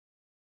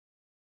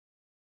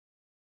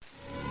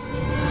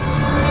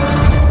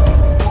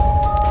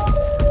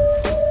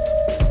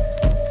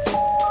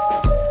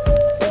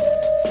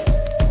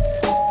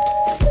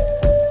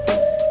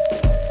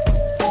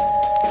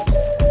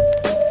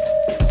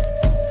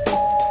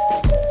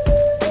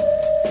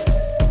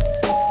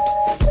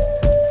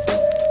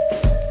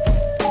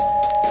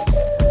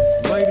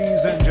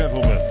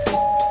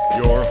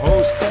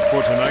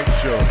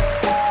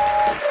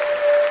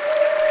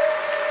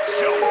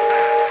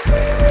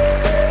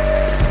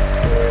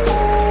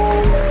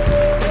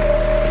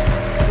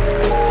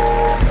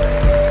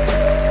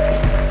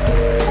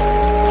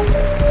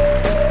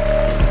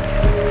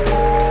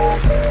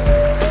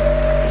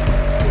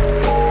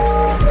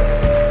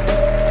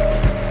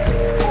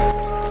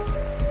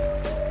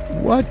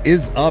What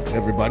is up,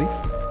 everybody?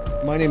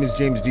 My name is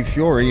James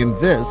DeFiore, and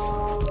this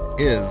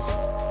is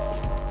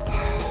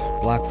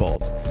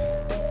Blackballed.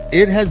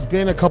 It has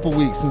been a couple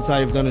weeks since I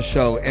have done a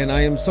show, and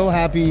I am so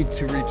happy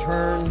to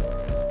return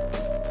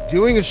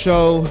doing a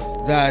show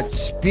that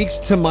speaks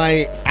to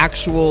my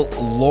actual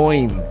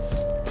loins,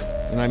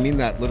 and I mean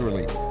that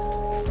literally.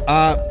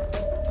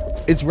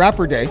 It's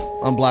Rapper Day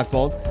on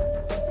Blackballed.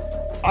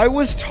 I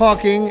was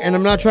talking, and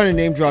I'm not trying to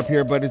name drop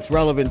here, but it's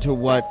relevant to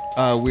what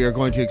we are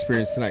going to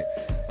experience tonight.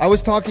 I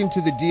was talking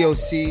to the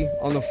DOC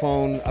on the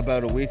phone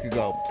about a week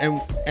ago,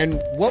 and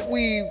what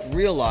we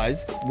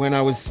realized when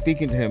I was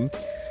speaking to him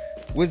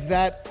was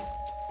that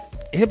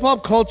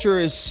hip-hop culture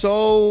is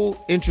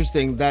so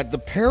interesting that the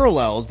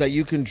parallels that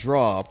you can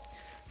draw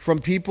from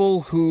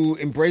people who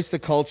embrace the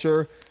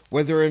culture,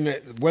 whether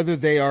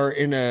they are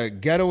in a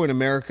ghetto in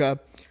America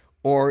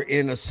or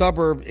in a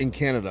suburb in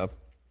Canada,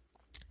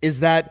 is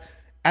that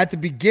at the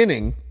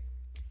beginning,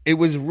 it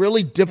was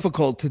really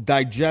difficult to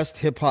digest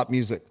hip-hop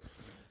music.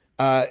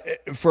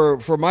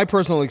 For my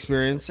personal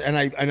experience, and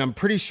I'm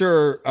pretty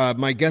sure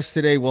my guests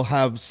today will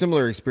have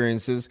similar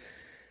experiences.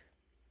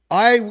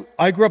 I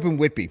grew up in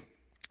Whitby,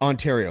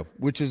 Ontario,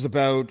 which is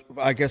about,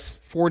 I guess,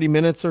 40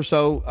 minutes or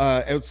so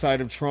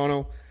outside of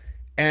Toronto.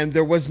 And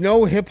there was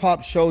no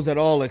hip-hop shows at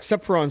all,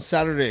 except for on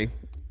Saturday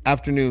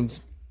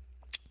afternoons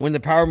when the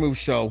Power Move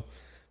show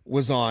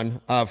was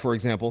on, for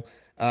example,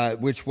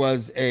 which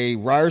was a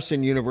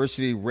Ryerson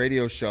University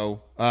radio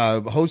show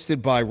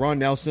hosted by Ron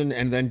Nelson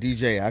and then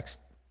DJ X.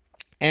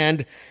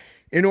 And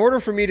in order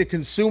for me to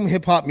consume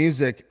hip-hop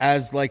music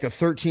as like a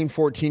 13,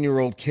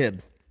 14-year-old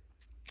kid,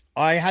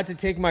 I had to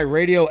take my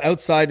radio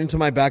outside into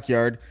my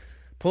backyard,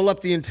 pull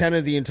up the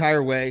antenna the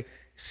entire way,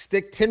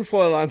 stick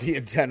tinfoil on the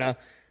antenna,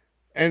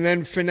 and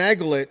then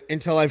finagle it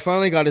until I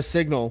finally got a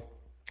signal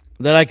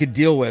that I could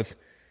deal with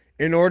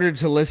in order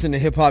to listen to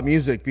hip-hop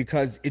music,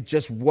 because it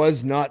just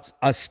was not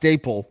a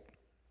staple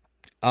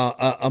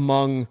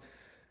among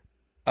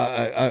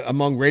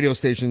radio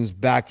stations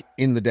back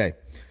in the day.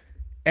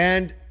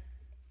 And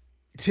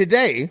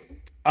today,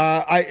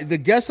 the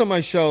guests on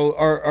my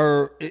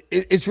show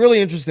it's really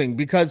interesting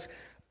because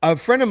a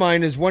friend of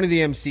mine is one of the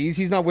emcees.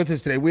 He's not with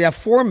us today. We have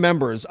 4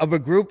 members of a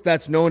group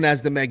that's known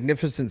as the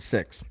Magnificent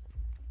Six.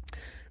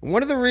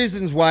 One of the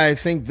reasons why I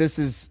think this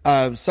is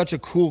such a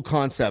cool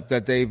concept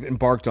that they've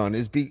embarked on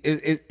is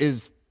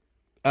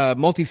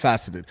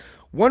multifaceted.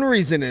 One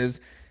reason is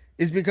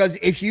because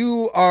if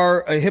you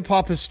are a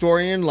hip-hop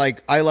historian,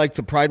 like I like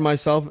to pride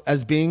myself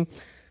as being,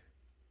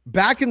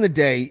 back in the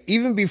day,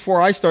 even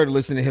before I started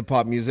listening to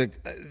hip-hop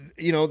music,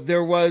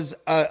 there was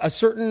a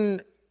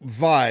certain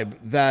vibe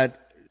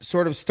that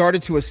sort of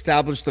started to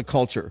establish the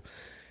culture.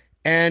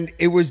 And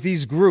it was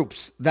these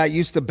groups that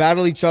used to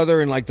battle each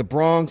other in like the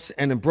Bronx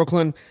and in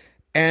Brooklyn.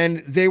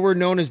 And they were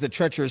known as the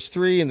Treacherous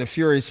Three and the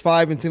Furious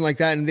Five and things like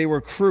that. And they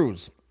were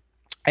crews.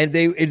 And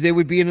they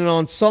would be in an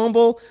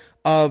ensemble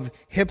of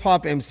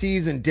hip-hop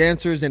MCs and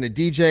dancers and a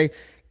DJ.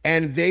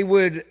 And they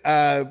would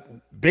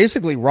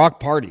basically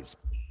rock parties.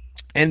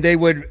 And they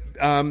would,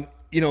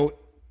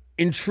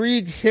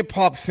 intrigue hip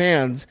hop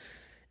fans,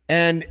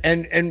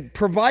 and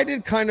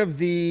provided kind of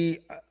the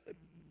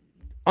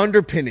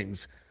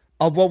underpinnings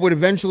of what would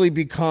eventually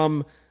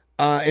become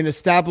an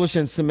established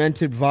and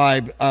cemented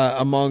vibe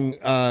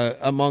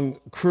among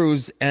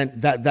crews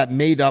and that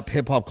made up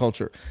hip hop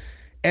culture.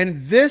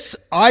 And this,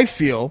 I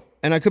feel,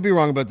 and I could be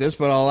wrong about this,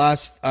 but I'll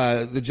ask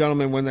the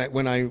gentleman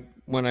when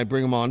I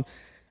bring him on.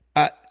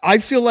 I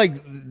feel like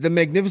the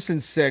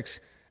Magnificent Six,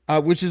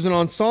 which is an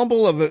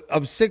ensemble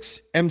of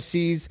 6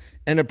 MCs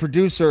and a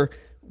producer,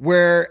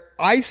 where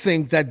I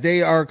think that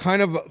they are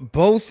kind of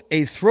both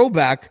a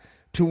throwback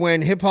to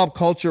when hip-hop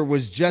culture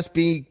was just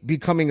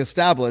becoming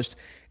established,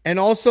 and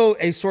also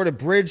a sort of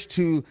bridge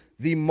to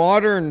the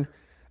modern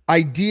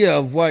idea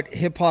of what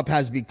hip-hop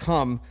has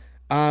become,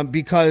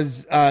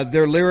 because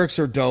their lyrics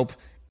are dope,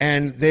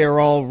 and they are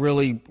all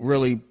really,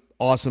 really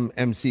awesome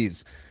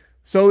MCs.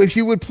 So if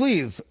you would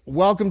please,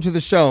 welcome to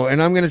the show.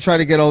 And I'm going to try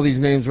to get all these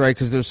names right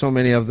because there's so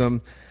many of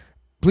them.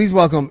 Please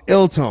welcome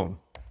Illtone,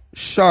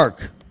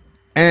 Shark,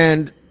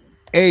 and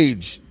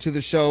Age to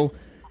the show.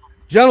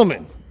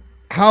 Gentlemen,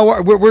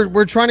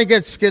 we're trying to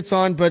get Skits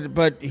on,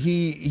 but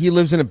he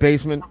lives in a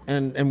basement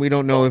and we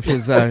don't know if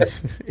his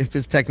if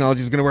his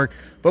technology is going to work.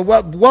 But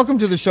welcome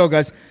to the show,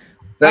 guys.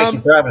 Thank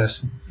you for having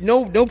us.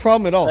 No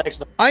problem at all.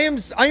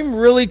 Thanks. I'm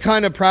really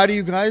kind of proud of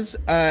you guys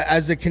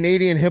as a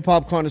Canadian hip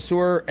hop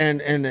connoisseur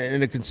and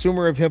a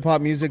consumer of hip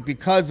hop music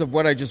because of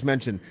what I just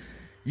mentioned.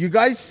 You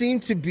guys seem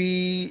to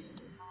be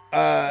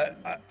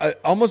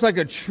almost like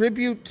a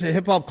tribute to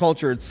hip hop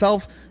culture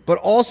itself, but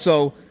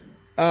also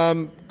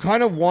kind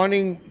of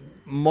wanting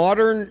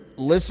modern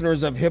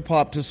listeners of hip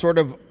hop to sort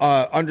of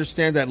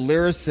understand that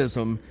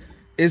lyricism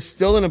is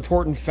still an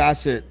important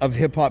facet of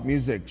hip hop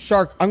music.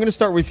 Shark, I'm going to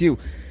start with you.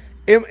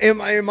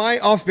 Am I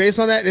off base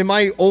on that? Am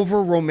I over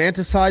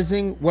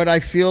romanticizing what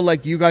I feel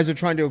like you guys are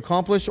trying to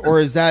accomplish,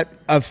 or is that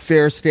a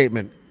fair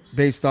statement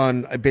based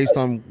on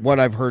what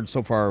I've heard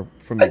so far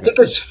from you guys? I think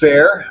it's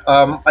fair.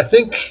 I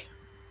think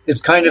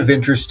it's kind of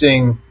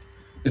interesting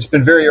it's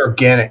been very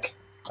organic.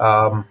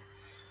 Um,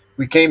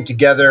 we came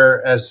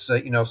together as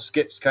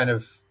skits kind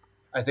of,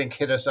 I think,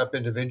 hit us up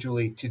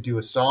individually to do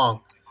a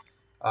song,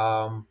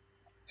 um,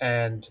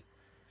 and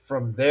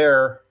from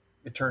there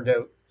it turned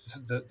out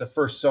the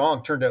first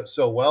song turned out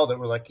so well that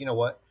we're like, you know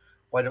what,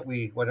 why don't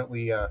we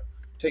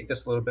take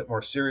this a little bit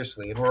more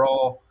seriously? And we're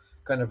all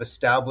kind of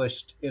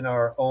established in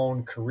our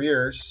own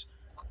careers,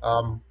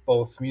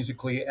 both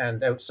musically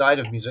and outside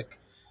of music,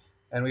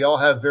 and we all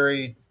have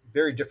very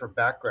different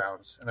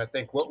backgrounds. And I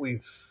think what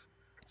we've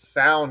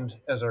found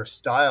as our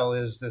style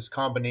is this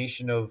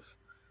combination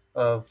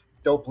of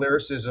dope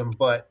lyricism,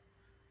 but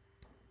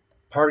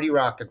party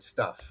rock and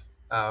stuff.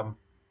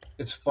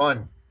 It's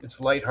fun, it's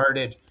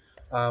lighthearted,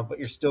 but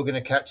you're still going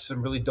to catch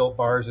some really dope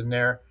bars in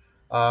there.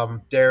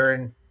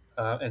 Darren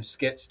and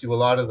Skits do a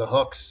lot of the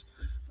hooks.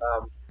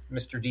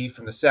 Mr. D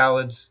from the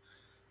Salads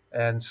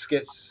and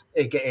Skits,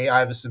 aka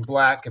Iverson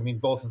Black. I mean,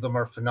 both of them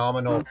are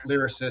phenomenal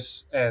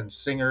lyricists and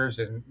singers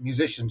and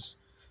musicians.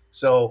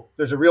 So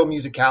there's a real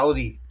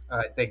musicality,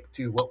 I think,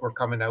 to what we're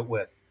coming out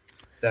with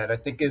that I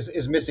think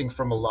is missing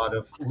from a lot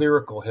of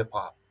lyrical hip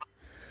hop.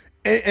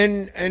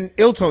 And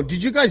Iltone,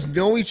 did you guys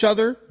know each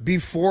other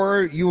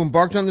before you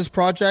embarked on this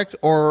project,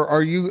 or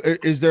are you?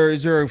 Is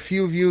there a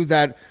few of you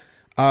that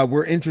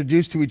were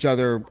introduced to each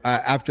other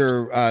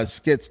after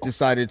Skits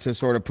decided to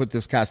sort of put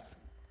this cast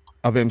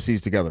of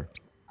MCs together?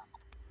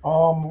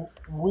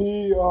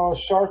 We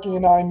Sharky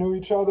and I knew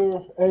each other,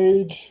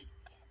 age,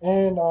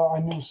 and I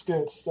knew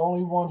Skits. The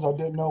only ones I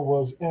didn't know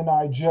was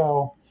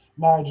Nigel,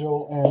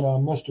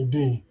 and Mr.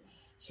 D.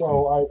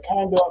 So I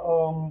kind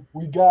of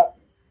we got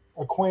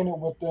acquainted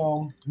with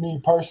them,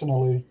 me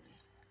personally,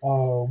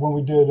 when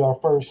we did our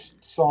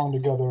first song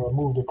together,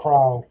 "Move the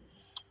Crowd,"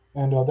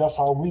 and that's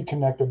how we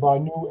connected. But I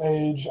knew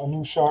Age, I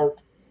knew Shark,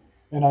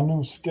 and I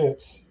knew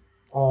Skits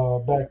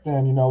back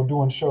then.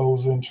 Doing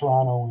shows in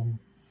Toronto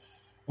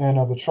and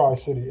the Tri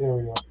City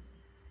area.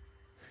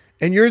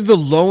 And you're the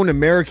lone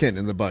American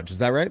in the bunch, is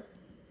that right?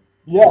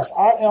 Yes,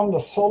 I am the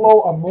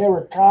solo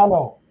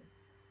Americano.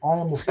 I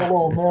am the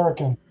solo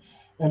American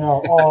in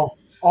our all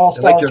I like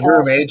star your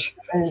room,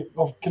 cast Age.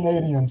 of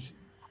Canadians.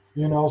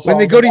 When So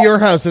they go to your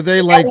house, are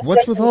they like,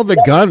 "What's with all the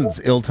guns,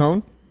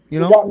 Iltone?" you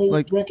got me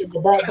Like, drinking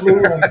the Back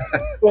Blue and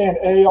saying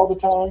A all the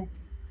time.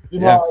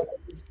 yeah.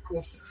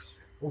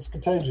 It's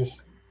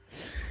contagious.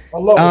 I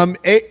love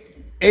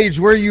it. Age,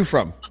 where are you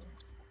from?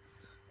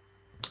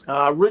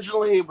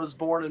 Originally, was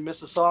born in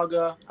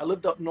Mississauga. I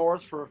lived up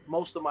north for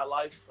most of my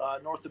life,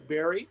 north of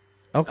Barrie,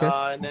 Okay.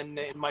 and then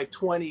in my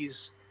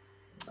 20s,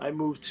 I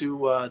moved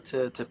to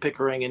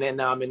Pickering, and then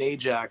now I'm in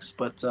Ajax.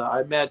 But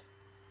I met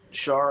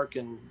Shark,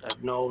 and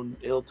I've known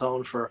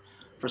Iltone for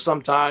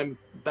some time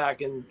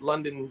back in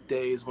London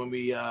days when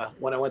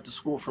I went to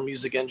school for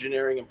music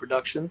engineering and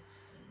production,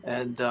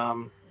 and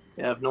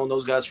yeah, I've known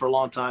those guys for a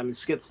long time. And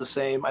Skit's the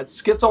same.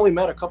 Skit's only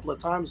met a couple of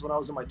times when I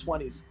was in my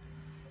 20s,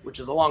 which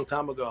is a long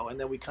time ago, and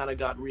then we kind of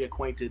got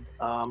reacquainted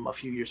a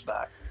few years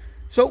back.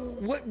 So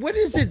what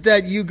is it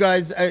that you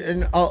guys,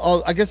 and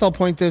I guess I'll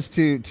point this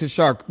to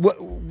Shark.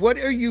 What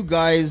are you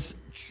guys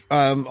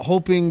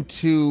hoping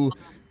to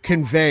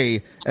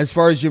convey as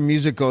far as your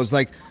music goes?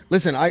 Like,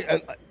 listen,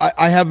 I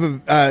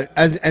have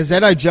as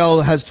Ed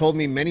Igel has told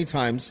me many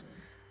times,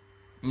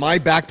 my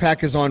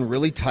backpack is on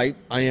really tight.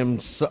 I'm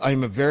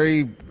a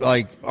very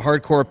like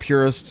hardcore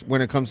purist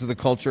when it comes to the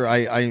culture.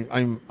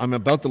 I'm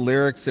about the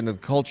lyrics and the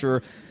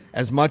culture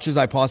as much as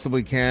I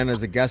possibly can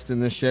as a guest in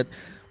this shit.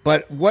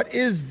 But what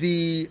is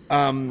the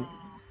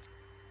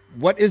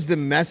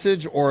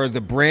message or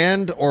the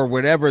brand or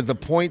whatever the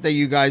point that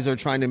you guys are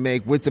trying to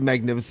make with the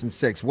Magnificent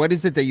Six? What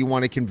is it that you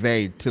want to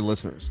convey to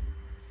listeners?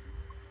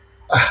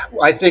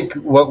 I think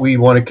what we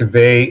want to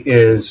convey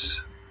is,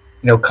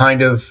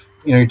 kind of,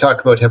 you talk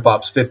about hip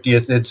hop's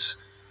 50th. It's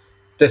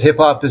that hip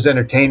hop is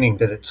entertaining,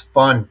 that it's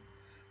fun,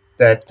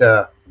 that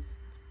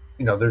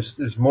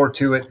there's more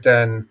to it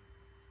than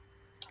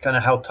kind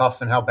of how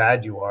tough and how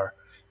bad you are.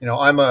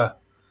 I'm a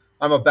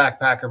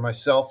backpacker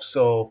myself,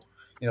 so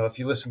if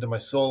you listen to my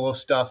solo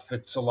stuff,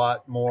 it's a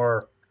lot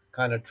more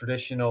kind of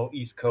traditional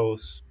East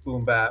Coast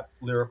boom bap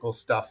lyrical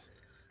stuff.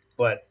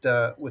 But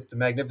with the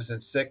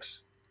Magnificent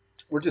Six,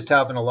 we're just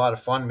having a lot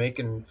of fun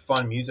making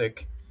fun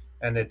music,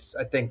 and it's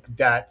I think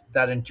that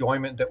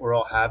enjoyment that we're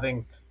all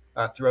having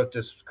throughout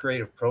this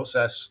creative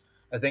process,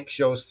 I think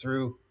shows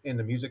through in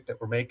the music that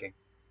we're making.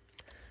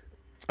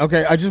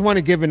 Okay, I just want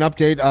to give an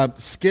update.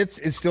 Skits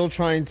is still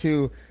trying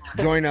to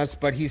join us,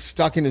 but he's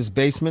stuck in his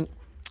basement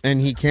and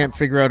he can't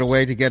figure out a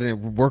way to get a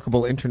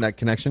workable internet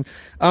connection.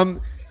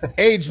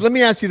 Age, let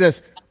me ask you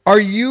this: Are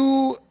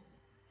you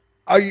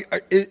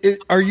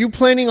are you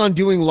planning on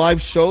doing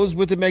live shows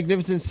with the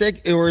Magnificent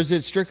Six, or is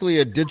it strictly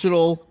a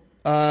digital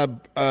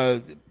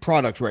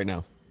product right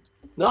now?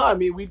 No, I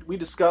mean we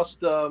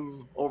discussed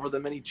over the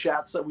many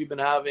chats that we've been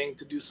having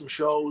to do some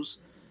shows,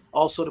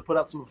 also to put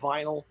out some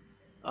vinyl,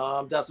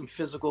 to have some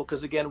physical,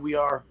 because again we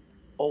are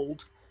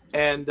old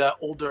and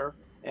older,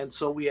 and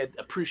so we had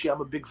appreciate.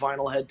 I'm a big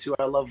vinyl head too.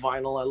 I love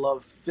vinyl. I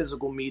love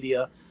physical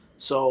media.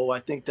 So I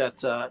think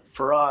that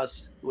for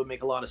us, it would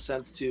make a lot of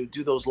sense to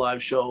do those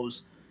live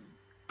shows,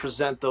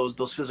 present those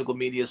physical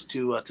medias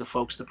to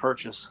folks to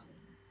purchase.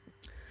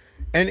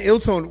 And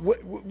Iltone,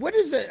 what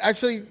is it?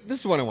 Actually, this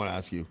is what I want to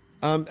ask you.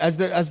 As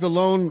the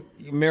lone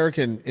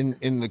American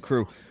in the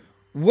crew,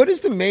 what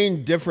is the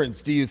main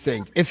difference? Do you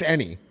think, if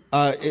any,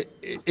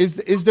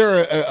 is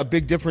there a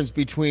big difference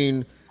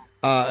between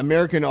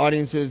American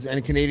audiences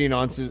and Canadian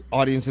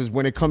audiences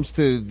when it comes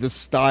to the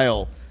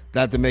style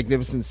that the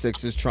Magnificent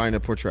Six is trying to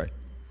portray?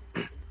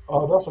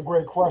 That's a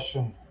great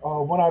question.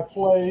 When I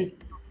play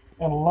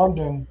in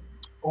London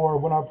or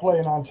when I play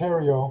in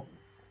Ontario,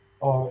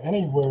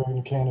 anywhere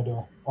in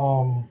Canada,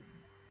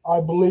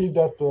 I believe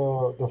that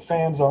the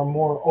fans are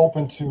more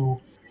open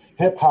to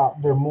hip hop.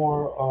 They're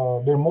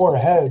more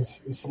heads.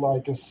 It's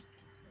like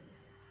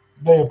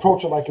they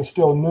approach it like it's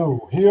still new.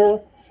 Here,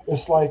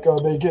 it's like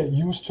they get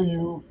used to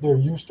you. They're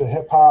used to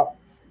hip hop.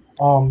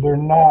 They're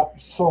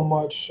not so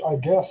much. I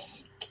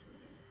guess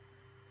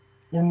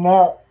they're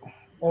not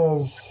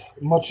as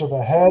much of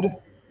a head.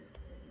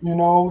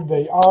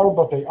 They are,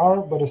 but they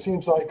aren't. But it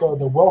seems like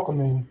the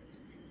welcoming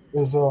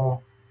is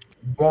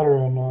better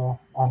in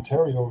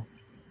Ontario.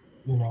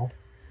 You know.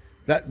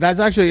 That's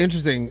actually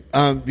interesting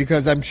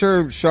because I'm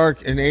sure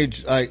Shark and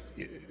Age,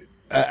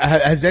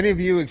 has any of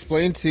you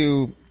explained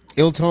to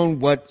Iltone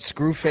what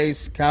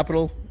Screwface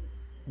Capital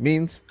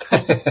means?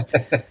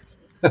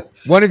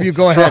 One of you,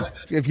 go ahead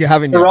if you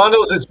haven't yet.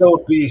 Toronto's its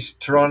own beast.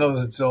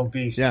 Toronto's its own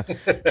beast. Yeah,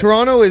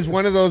 Toronto is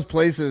one of those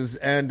places,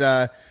 and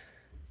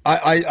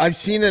I've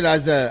seen it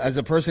as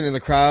a person in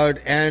the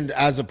crowd and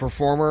as a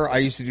performer. I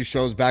used to do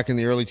shows back in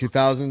the early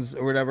 2000s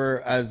or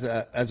whatever as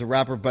a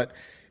rapper, but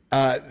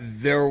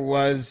there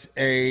was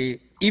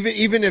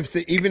even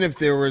if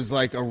there was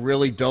like a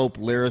really dope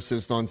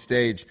lyricist on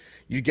stage,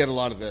 you get a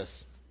lot of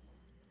this.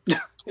 Yeah.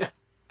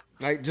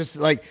 Right, just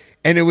like,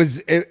 and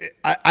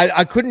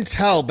I couldn't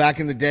tell back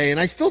in the day, and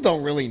I still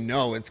don't really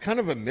know. It's kind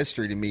of a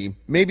mystery to me.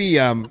 Maybe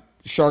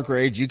Shark or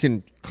Age, you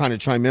can kind of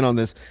chime in on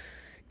this.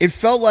 It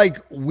felt like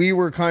we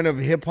were kind of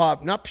hip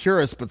hop, not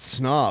purists, but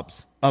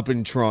snobs up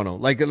in Toronto.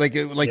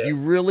 You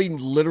really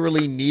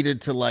literally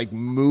needed to like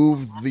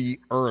move the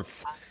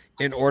earth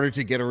in order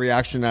to get a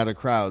reaction out of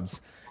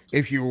crowds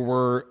if you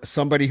were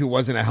somebody who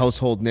wasn't a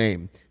household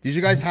name. Did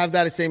you guys have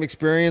that same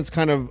experience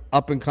kind of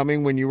up and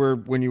coming when you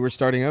were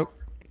starting out?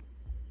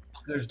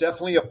 There's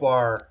definitely a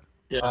bar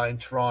in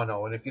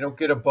Toronto, and if you don't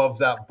get above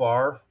that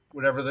bar,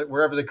 wherever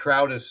the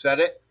crowd has set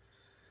it,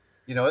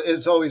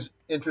 it's always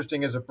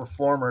interesting as a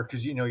performer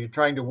because you're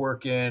trying to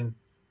work in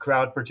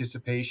crowd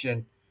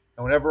participation.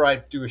 And whenever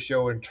I do a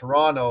show in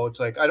Toronto, it's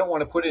like I don't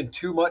want to put in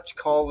too much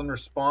call and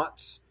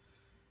response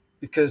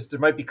because there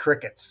might be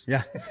crickets.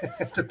 Yeah,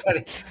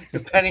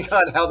 depending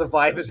on how the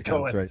vibe is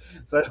going. That's right.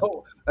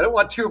 So I don't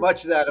want too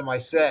much of that in my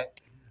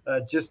set,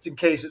 just in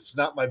case it's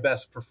not my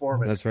best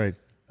performance. That's right.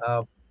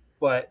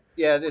 But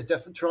yeah,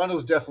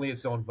 Toronto's definitely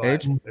its own vibe.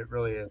 Age? It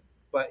really is.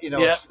 But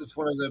it's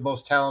one of the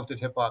most talented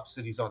hip hop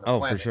cities on the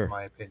planet, for sure. In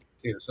my opinion,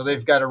 too. So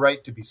they've got a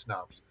right to be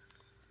snobs.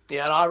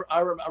 Yeah, and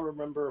I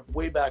remember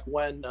way back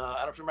when, I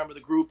don't know if you remember the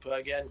group,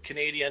 again,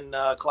 Canadian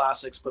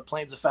classics, but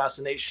Planes of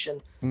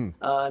Fascination,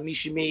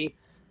 Mishimi,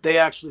 they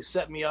actually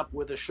set me up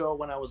with a show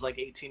when I was like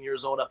 18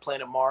 years old at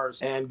Planet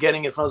Mars, and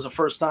getting it was the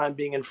first time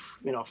being in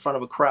front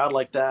of a crowd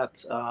like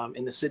that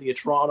in the city of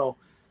Toronto,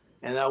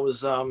 and that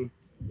was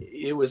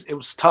it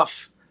was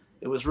tough.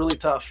 It was really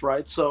tough,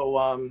 right?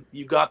 So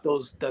you got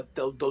those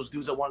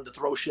dudes that wanted to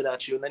throw shit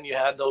at you, and then you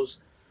had those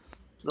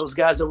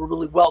guys that were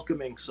really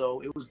welcoming.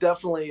 So it was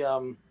definitely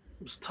it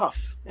was tough,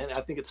 and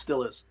I think it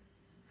still is.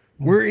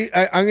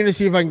 I'm going to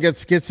see if I can get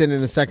Skits in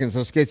a second.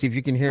 So Skits, if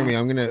you can hear me,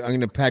 I'm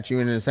gonna patch you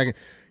in a second.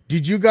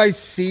 Did you guys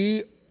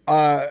see,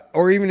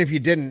 or even if you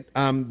didn't,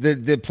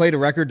 the Play to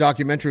Record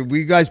documentary? Were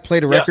you guys Play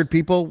to Record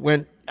people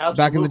went Absolutely.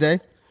 Back in the day?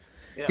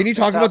 Yeah, can you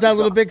talk about that a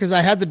little bit? Because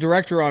I had the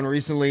director on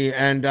recently,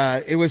 and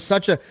it was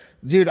such a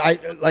dude.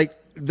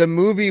 The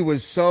movie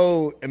was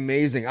so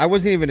amazing. I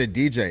wasn't even a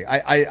DJ.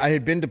 I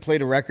had been to Play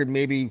to Record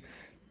maybe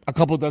a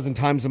couple dozen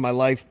times in my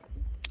life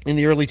in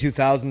the early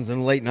 2000s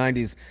and late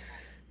 90s.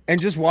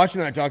 And just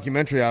watching that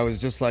documentary, I was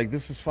just like,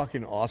 this is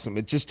fucking awesome.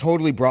 It just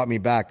totally brought me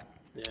back.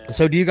 Yeah.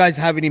 So do you guys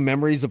have any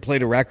memories of Play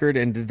to Record,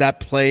 and did that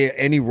play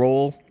any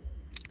role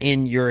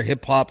in your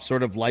hip hop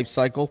sort of life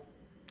cycle?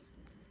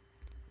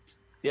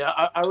 Yeah,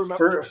 I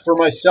remember. For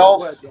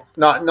myself,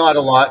 not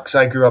a lot because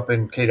I grew up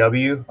in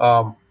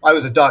KW. I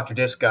was a Dr.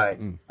 Disc guy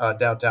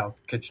downtown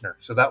Kitchener,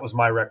 so that was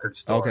my record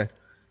store. Okay.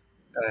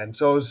 And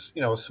so it was,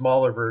 a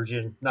smaller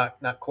version,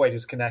 not quite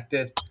as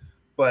connected,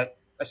 but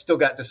I still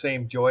got the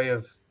same joy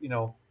of,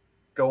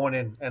 going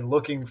in and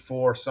looking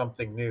for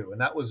something new.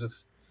 And that was,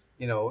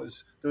 there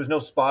was no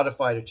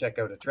Spotify to check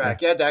out a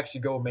track. Yeah. You had to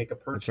actually go make a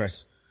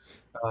purchase,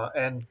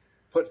 and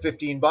put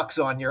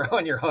 $15 on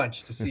your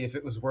hunch to see if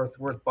it was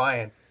worth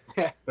buying.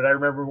 But I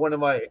remember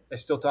I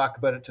still talk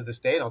about it to this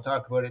day, and I'll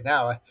talk about it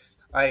now.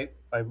 I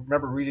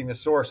remember reading the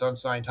source,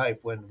 Unsigned Hype,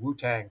 when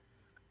Wu-Tang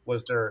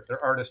was their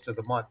artist of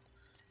the month.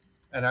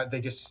 And I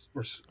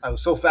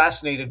was so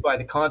fascinated by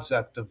the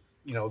concept of,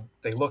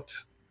 they looked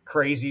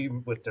crazy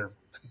with their,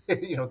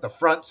 the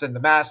fronts and the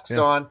masks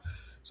on.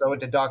 So I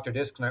went to Dr.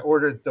 Disc and I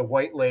ordered the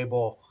white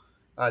label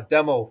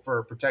demo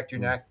for Protect Your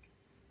Neck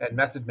and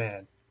Method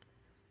Man.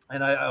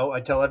 And I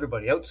tell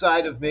everybody,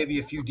 outside of maybe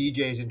a few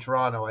DJs in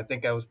Toronto, I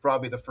think I was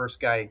probably the first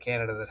guy in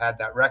Canada that had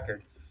that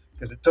record,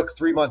 because it took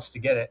 3 months to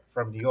get it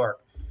from New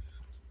York.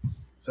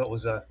 So it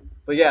was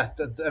but yeah,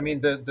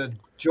 the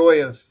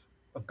joy of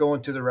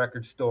going to the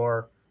record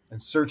store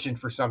and searching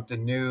for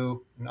something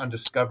new and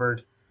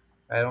undiscovered,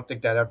 I don't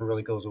think that ever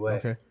really goes away.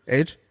 Okay.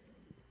 Age?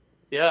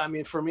 Yeah, I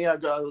mean, for me, I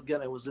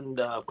was in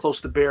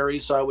close to Barrie,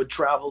 so I would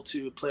travel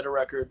to play the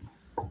record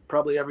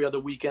probably every other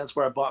weekends,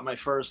 where I bought my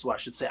first. Well, I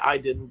should say I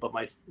didn't, but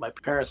my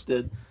parents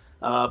did.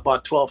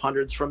 Bought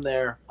 1200s from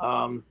there.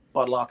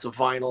 Bought lots of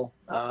vinyl.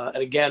 And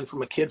again,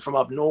 from a kid from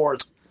up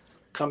north,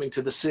 coming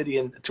to the city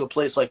and to a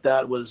place like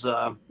that was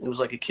it was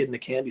like a kid in a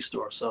candy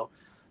store. So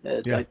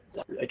I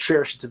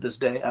cherish it to this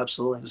day.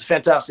 Absolutely, it was a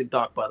fantastic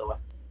doc, by the way.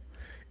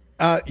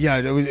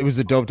 It was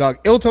a dope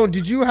doc. Iltone,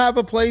 did you have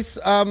a place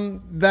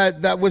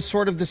that was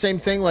sort of the same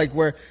thing, like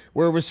where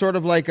it was sort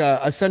of like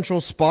a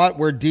central spot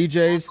where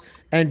DJs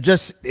and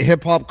just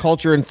hip hop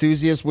culture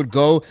enthusiasts would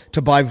go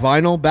to buy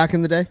vinyl back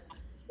in the day?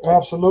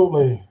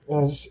 Absolutely.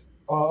 As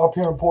up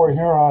here in Port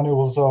Huron, it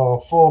was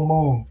full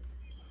moon.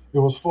 It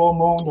was full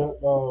moon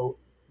that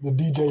the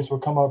DJs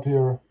would come up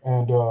here,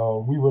 and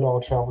we would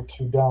all travel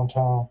to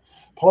downtown.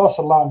 Plus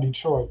a lot in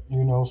Detroit,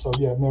 So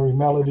yeah, Merry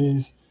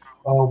Melodies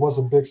was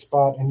a big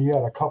spot, and you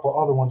had a couple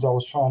other ones I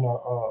was trying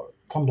to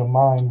come to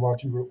mind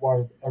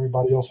while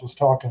everybody else was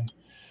talking.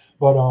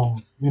 But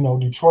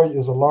Detroit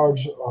is a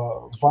large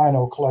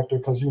vinyl collector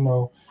because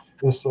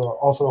it's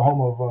also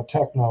home of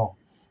techno.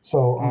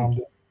 So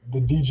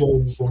the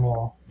DJs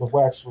and the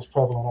wax was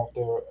prevalent up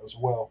there as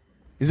well.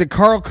 Is it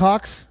Carl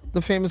Cox,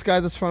 the famous guy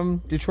that's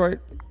from Detroit?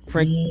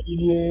 Frank?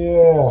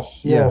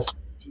 Yes.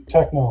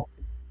 Techno.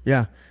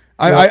 Yeah.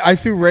 I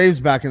threw raves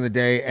back in the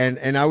day,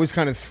 and I was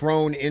kind of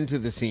thrown into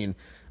the scene.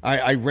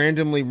 I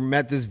randomly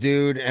met this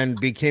dude and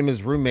became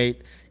his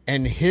roommate,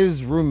 and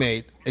his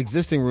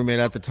existing roommate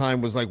at the time,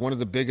 was like one of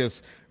the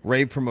biggest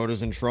rave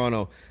promoters in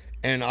Toronto.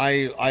 And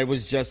I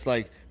was just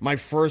like, my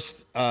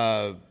first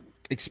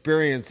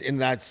experience in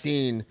that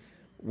scene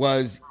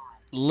was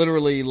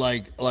literally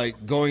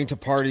like going to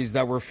parties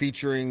that were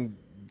featuring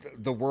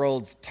the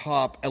world's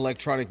top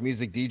electronic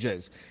music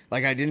DJs.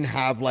 Like, I didn't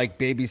have like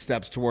baby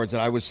steps towards it.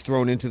 I was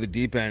thrown into the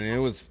deep end, and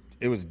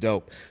it was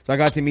dope. So I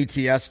got to meet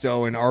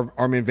Tiesto and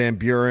Armin van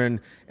Buuren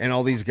and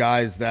all these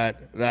guys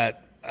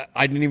that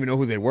I didn't even know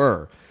who they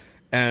were.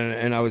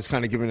 And I was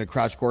kind of giving a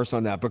crash course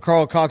on that. But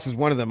Carl Cox is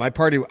one of them. I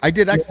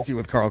did ecstasy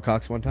with Carl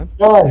Cox one time.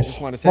 Nice. I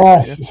just want to say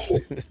nice.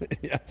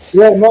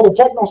 Yeah, no, the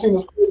techno scene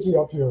is crazy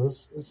up here.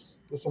 It's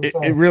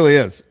insane. It really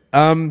is.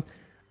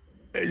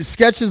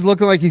 Sketch is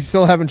looking like he's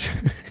still having...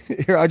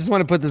 Here, I just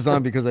want to put this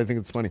on because I think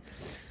it's funny.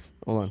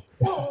 Hold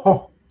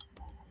on.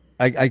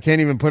 I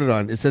can't even put it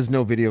on. It says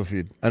no video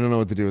feed. I don't know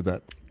what to do with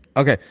that.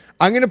 Okay.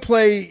 I'm going to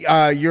play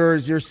your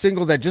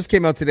single that just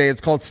came out today.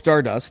 It's called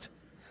Stardust.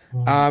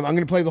 I'm going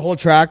to play the whole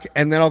track,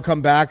 and then I'll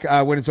come back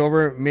when it's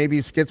over.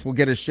 Maybe Skits will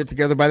get his shit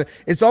together by the...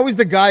 It's always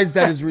the guys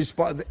that is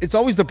it's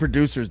always the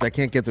producers that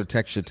can't get their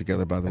tech shit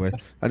together, by the way.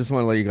 I just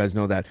want to let you guys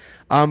know that.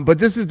 But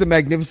this is the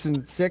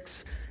Magnificent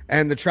Six,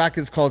 and the track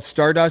is called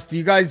Stardust. Do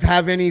you guys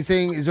have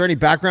anything? Is there any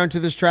background to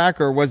this track,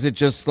 or was it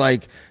just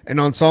like an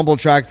ensemble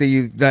track that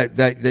you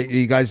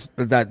guys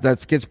that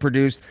Skits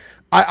produced?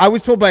 I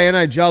was told by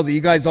NIGEL that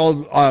you guys all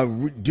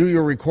do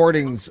your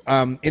recordings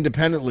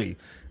independently,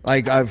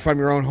 like from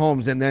your own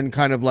homes, and then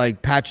kind of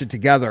like patch it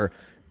together.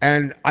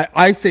 And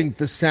I think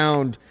the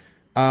sound,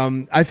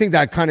 I think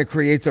that kind of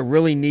creates a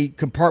really neat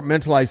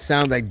compartmentalized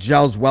sound that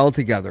gels well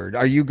together.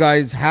 Are you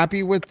guys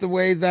happy with the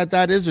way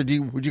that is, or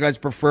would you guys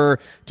prefer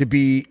to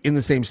be in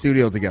the same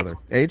studio together?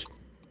 Age?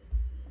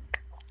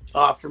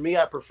 For me,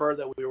 I prefer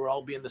that we were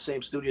all be in the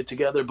same studio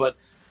together, but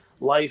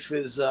life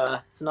is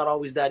it's not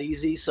always that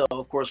easy. So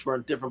of course we're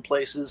in different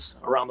places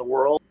around the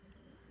world,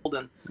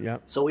 and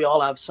so we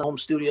all have some home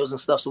studios and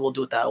stuff, so we'll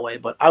do it that way.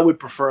 But I would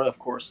prefer, of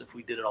course, if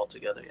we did it all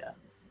together. Yeah.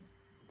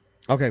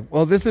 Okay,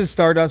 well, this is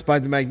Stardust by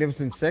the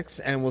Magnificent Six,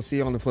 and we'll see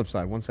you on the flip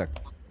side. 1 sec.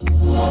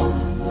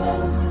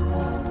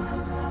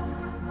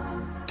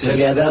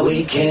 Together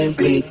we can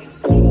be.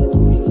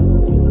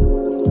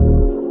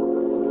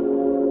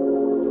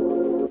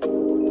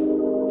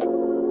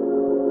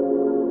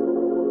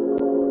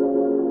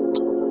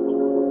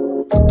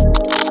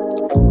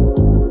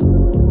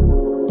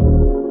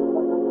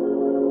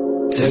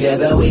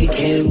 Together we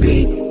can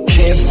be.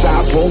 Can't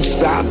stop, won't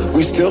stop,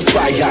 we still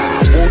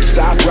fire. Won't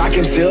stop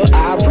rocking till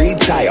I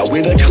retire.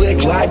 With a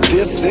click like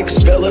this,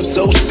 six fellas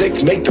so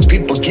sick, make the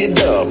people get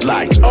up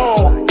like,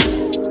 oh.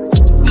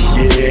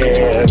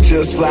 Yeah,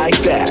 just like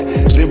that.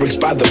 Lyrics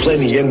by the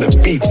plenty and the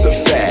beats are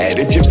fat.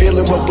 If you're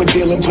feeling what we're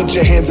dealing, put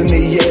your hands in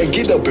the air.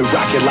 Get up and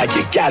rock it like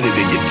you got it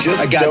and you just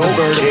don't care.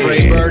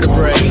 I got the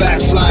vertebrae. I'm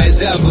back fly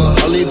as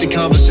ever. I'll leave the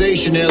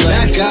conversation there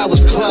like that guy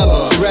was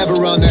clever.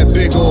 Forever on that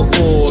big old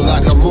bull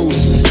like a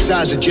moose.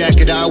 Size of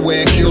jacket I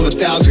wear, kill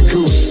 1,000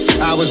 goose.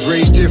 I was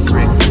raised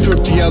different,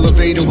 took the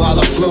elevator while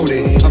I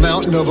floated. A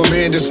mountain of a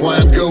man, that's why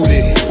I'm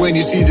goaded. When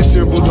you see the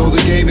symbol, know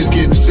the game is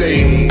getting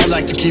saved. I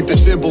like to keep it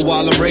simple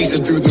while I'm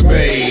racing through the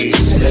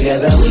maze.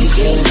 Together we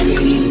can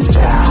be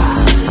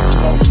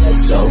tied,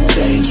 so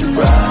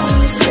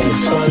dangerous.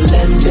 Thanks for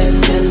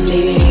lending an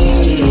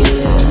ear,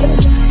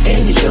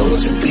 and you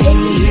chose to be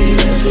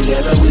here.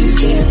 Together we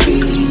can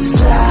be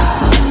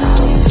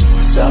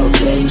tied, so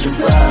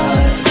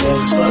dangerous.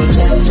 Thanks for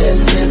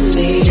lending an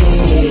ear,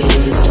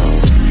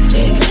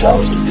 and you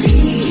chose to be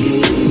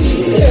here.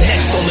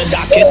 Next on the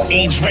docket,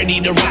 age ready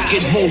to rock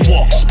it.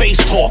 Moonwalk, space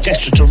talk,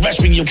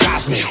 extraterrestrial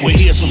cosmic. We're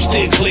here, so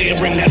steer clear.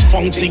 Bring that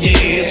funk to your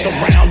ears.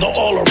 Surround or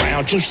all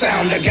around, true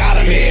sound that got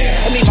 'em here.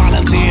 Let me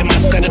volunteer, my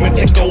sentiment,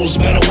 it goes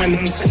better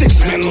when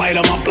 6 men light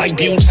 'em up like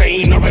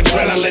butane or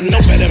adrenaline. No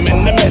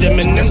vitamin, the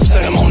vitamin, and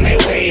set 'em on their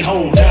way.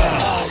 Hold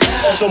up.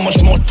 So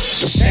much more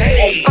to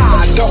say.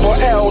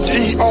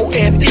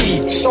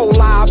 I-double-L-T-O-N-E, so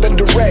live and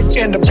direct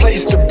in the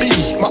place to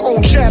be. My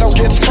own shadow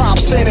gets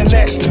props standing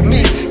next to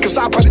me, cause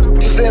I put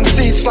in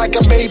seats like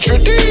a major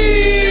D.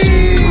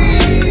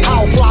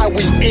 How fly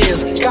we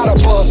is, got a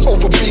buzz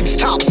over beats,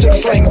 top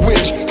 6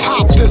 language.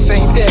 Pop, this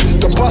ain't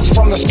it. The bus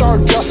from the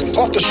stardust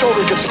off the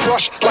shoulder gets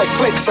brushed like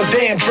flakes of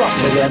dandruff.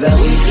 Together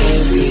we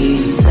can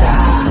be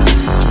tied,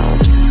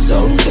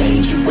 so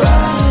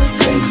dangerous.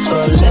 Thanks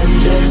for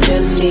lending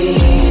an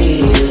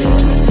ear,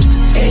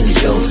 and you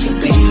chose to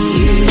be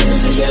here.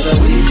 Together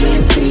we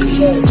can be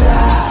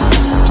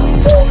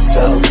tied,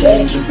 so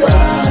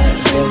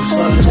dangerous. Thanks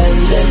for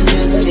lending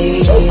an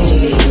ear,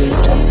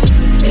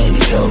 and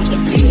you chose to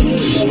be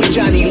here. We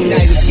Johnny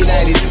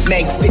United,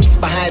 Mag 6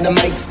 behind the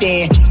mic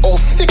stand. All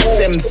 6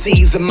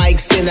 MCs, the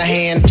mics in a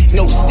hand.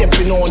 No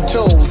stepping on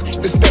toes,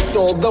 respect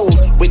all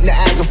those with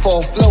Niagara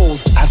Fall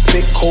flows. I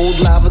spit cold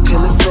lava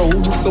till it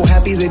froze. So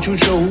happy that you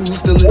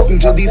chose to listen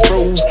to these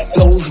pros.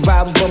 Flows,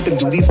 vibes bumping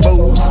through these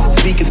bows.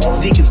 Speakers,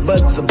 seekers,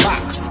 buds, a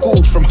box.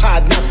 Schooled from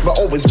hard knocks, but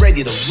always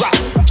ready to rock,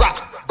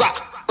 rock, rock.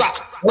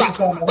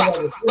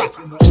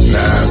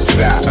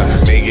 Non-stop,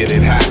 making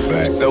it hot.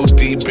 So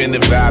deep in the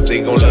vibe, they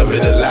gon' love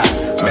it a lot.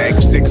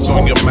 Max 6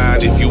 on your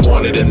mind if you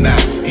want it or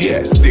not.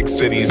 Yeah, 6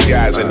 of these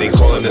guys and they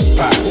calling us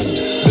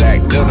pops.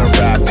 Black done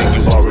arrived and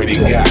you already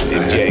got.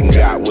 If getting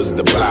got was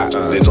the plot,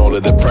 then all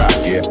of the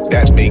props. Yeah,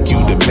 that make you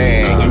the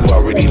man, you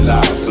already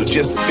lost. So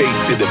just stay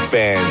to the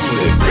fans, who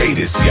the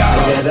greatest, y'all.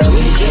 Together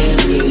we can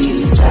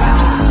be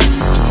tied,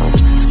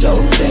 so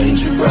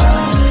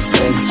dangerous.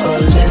 Thanks for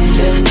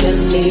lending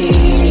an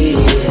ear,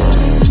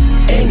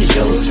 and you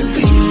chose to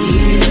be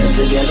here.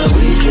 Together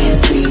we can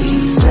be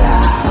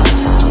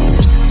tied,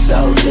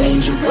 so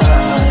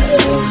dangerous.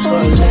 Thanks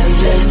for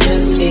lending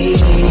an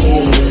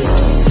ear,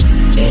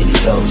 and you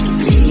chose to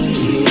be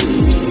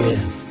here.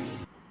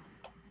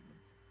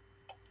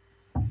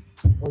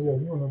 Oh yeah,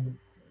 you remember.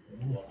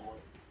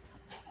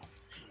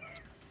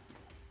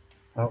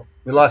 Oh,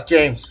 we lost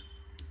James.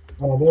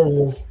 Oh, there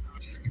he is.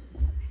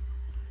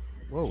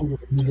 Whoa. You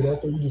get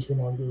out there, you just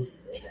went like this.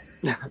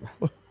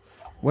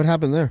 What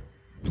happened there?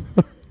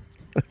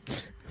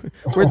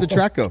 Where'd the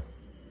track go?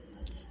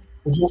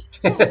 It just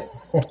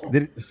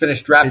Did it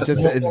Finished rapping. It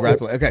just it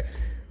rapidly. Okay.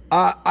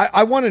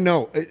 I want to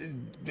know.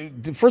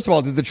 First of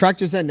all, did the track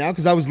just end now?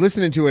 Because I was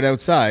listening to it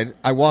outside.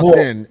 I walked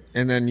in,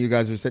 and then you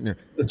guys were sitting here.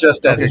 It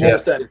just ended. Okay,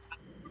 Yes.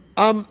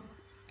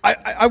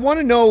 I want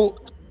to know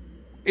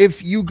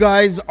if you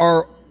guys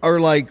are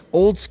like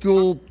old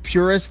school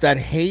purists that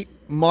hate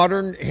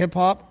modern hip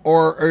hop,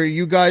 or are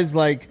you guys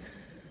like?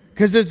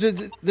 Because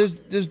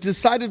there's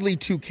decidedly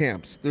 2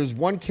 camps. There's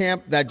one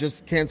camp that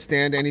just can't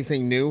stand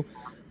anything new,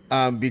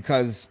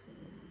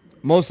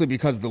 mostly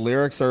because the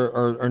lyrics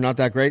are not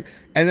that great.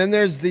 And then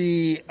there's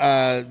the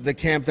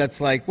camp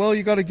that's like, well,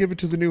 you got to give it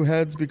to the new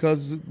heads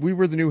because we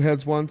were the new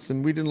heads once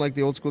and we didn't like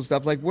the old school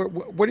stuff. Like,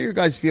 what are your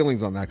guys'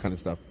 feelings on that kind of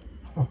stuff?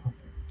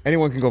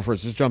 Anyone can go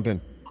first. Just jump in.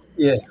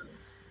 Yeah.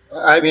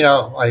 I mean,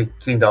 I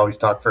seem to always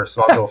talk first,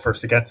 so I'll go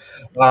first again.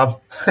 I'm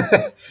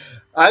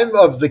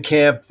of the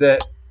camp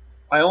that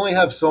I only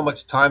have so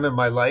much time in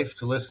my life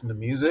to listen to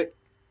music.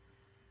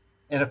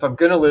 And if I'm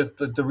going to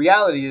listen, the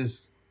reality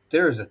is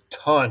there is a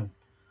ton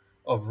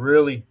of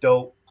really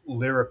dope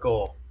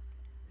lyrical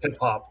hip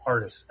hop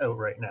artists out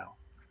right now.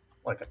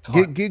 Like a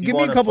ton. Give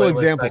me a couple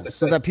examples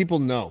so that people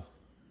know.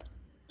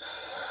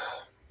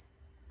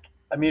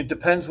 I mean, it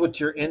depends what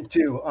you're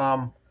into.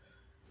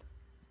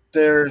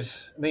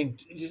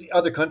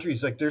 Other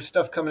countries, like there's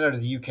stuff coming out of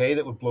the UK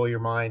that would blow your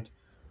mind.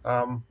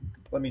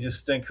 Let me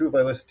just think. Who have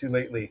I listened to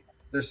lately?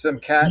 There's some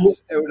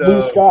cats out of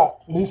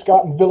Lee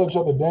Scott and Village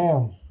of the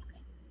Damned.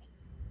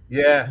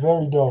 Yeah,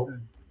 Very dope.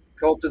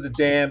 Cult of the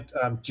Damned,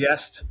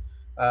 Jest,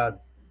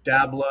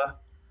 Dabla.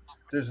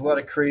 There's a lot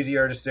of crazy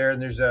artists there,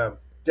 and there's a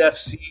Def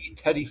C,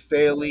 Teddy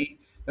Faley,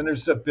 then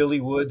there's a Billy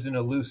Woods and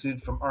a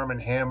Lucid from Arm&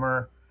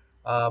 Hammer.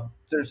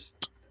 There's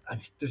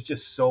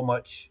just so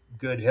much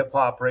good hip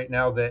hop right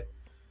now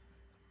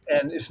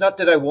and it's not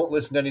that I won't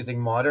listen to anything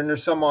modern.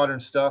 There's some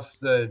modern stuff.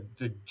 The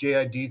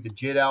JID, the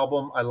JIT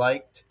album, I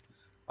liked.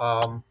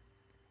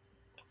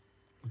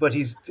 but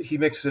he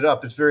mixes it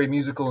up. It's very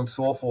musical and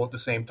soulful at the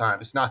same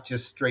time. It's not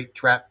just straight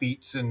trap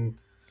beats, and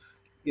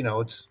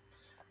it's,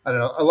 I don't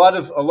know, a lot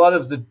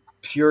of the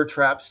pure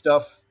trap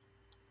stuff.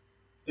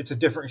 It's a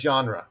different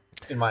genre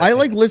in my I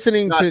like opinion.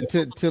 listening Not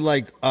to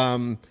like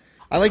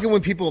I like it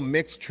when people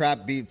mix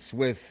trap beats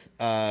with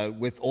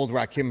old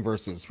Rakim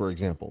verses, for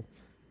example.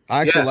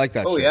 I actually yeah. like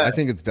that Oh shit. yeah. I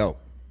think it's dope.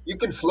 You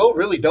can float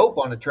really dope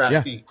on a trap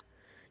Yeah. beat.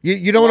 You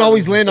A don't lot of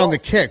always them land on the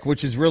don't. kick,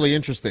 which is really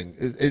interesting.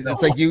 No.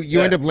 It's like you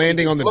Yeah, end up you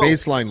landing can on the float.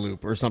 baseline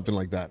loop or something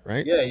like that,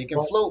 right? Yeah, you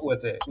can float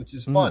with it, which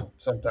is fun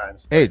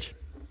sometimes. Age.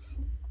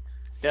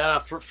 Yeah,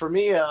 for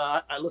me,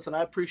 I listen.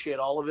 I appreciate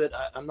all of it.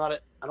 I'm not.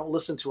 I don't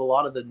listen to a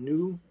lot of the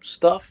new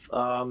stuff,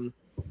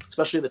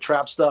 especially the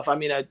trap stuff. I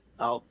mean,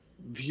 I'll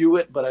view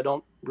it, but I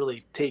don't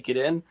really take it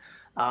in.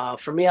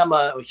 For me, I'm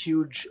a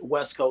huge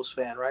West Coast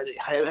fan, right?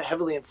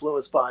 Heavily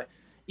influenced by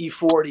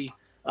E40.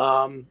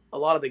 A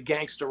lot of the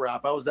gangster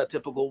rap. I was that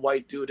typical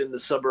white dude in the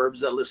suburbs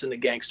that listened to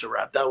gangster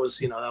rap. That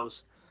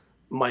was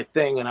my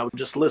thing, and I would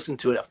just listen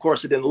to it. Of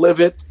course, I didn't live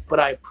it, but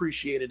I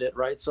appreciated it,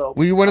 right? So,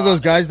 Were you one of those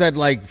guys that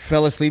like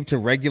fell asleep to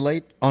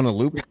Regulate on a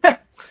loop?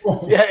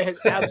 yeah,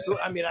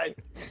 absolutely. I mean,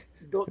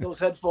 those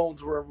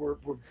headphones were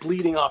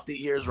bleeding off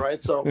the ears, right?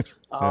 So,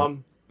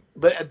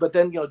 but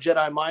then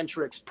Jedi Mind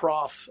Tricks,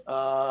 Prof.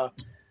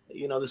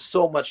 There's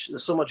so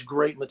much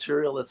great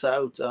material that's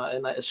out,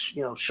 and as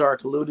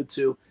Shark alluded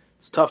to,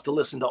 it's tough to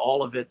listen to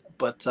all of it,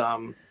 but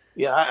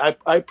I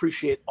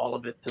appreciate all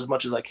of it as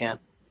much as I can.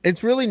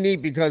 It's really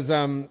neat because,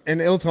 and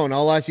Iltone,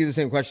 I'll ask you the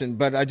same question,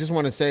 but I just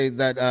want to say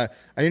that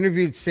I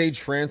interviewed Sage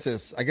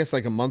Francis, I guess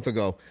like a month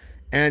ago,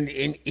 and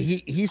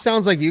he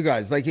sounds like you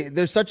guys. Like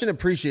there's such an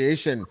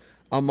appreciation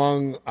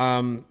among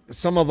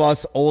some of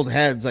us old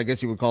heads, I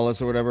guess you would call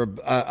us or whatever,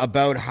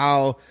 about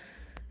how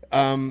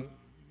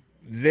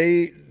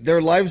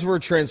their lives were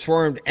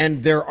transformed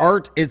and their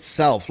art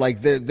itself,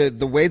 like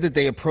the way that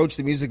they approached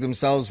the music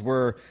themselves,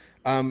 were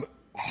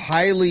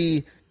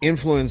highly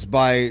influenced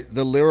by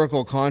the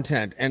lyrical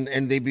content,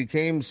 and they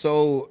became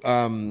so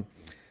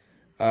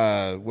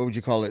what would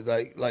you call it,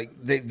 like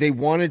they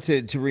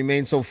wanted to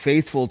remain so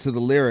faithful to the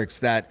lyrics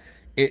that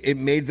it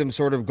made them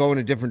sort of go in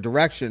a different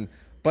direction,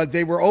 but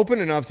they were open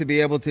enough to be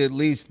able to at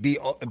least be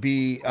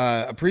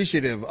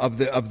appreciative of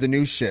the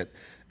new shit.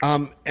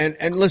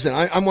 And listen,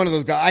 I'm one of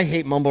those guys. I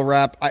hate mumble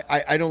rap.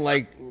 I don't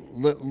like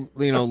Little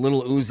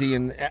Uzi,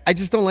 and I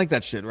just don't like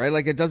that shit, right?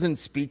 Like it doesn't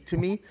speak to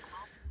me,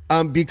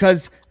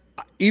 because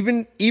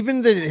even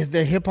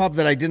the hip hop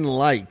that I didn't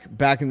like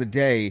back in the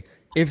day,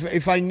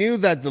 if I knew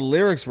that the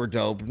lyrics were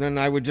dope, then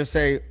I would just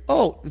say,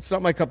 oh, it's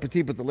not my cup of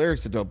tea, but the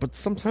lyrics are dope. But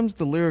sometimes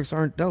the lyrics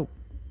aren't dope.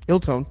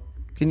 Iltone,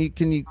 can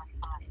you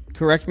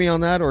correct me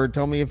on that, or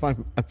tell me if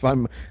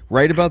I'm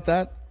right about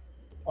that?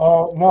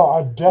 No,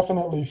 I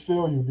definitely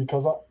feel you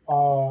because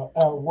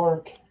at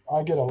work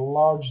I get a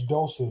large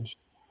dosage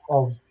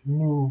of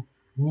new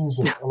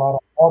music, a lot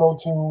of auto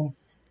tune,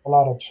 a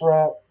lot of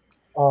trap,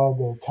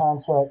 the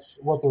concepts,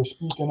 what they're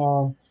speaking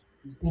on.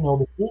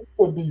 The beats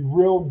could be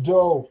real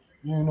dope.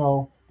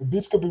 The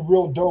beats could be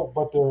real dope,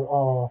 but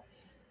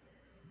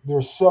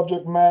their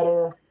subject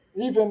matter,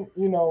 even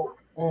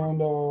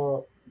and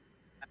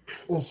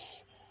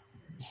it's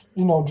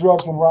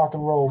drugs and rock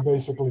and roll,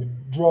 basically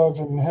drugs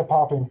and hip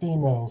hop and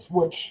females,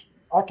 which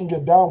I can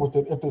get down with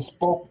it if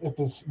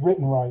it's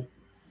written right.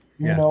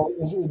 Yeah.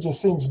 It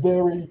just seems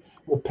very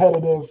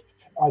repetitive.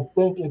 I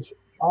think it's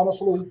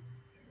honestly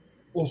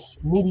it's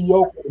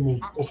mediocre to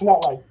me. It's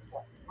not like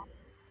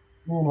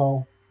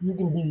you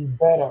can be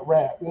bad at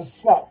rap.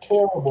 It's not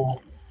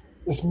terrible.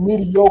 It's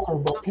mediocre,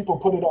 but people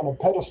put it on a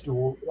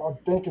pedestal. I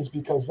think it's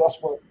because that's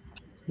what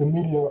the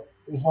media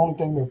is the only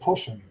thing they're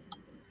pushing.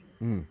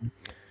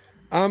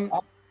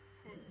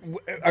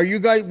 Are you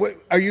guys?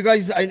 Are you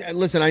guys?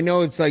 Listen, I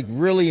know it's like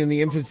really in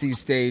the infancy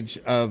stage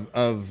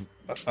of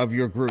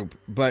your group,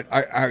 but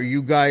are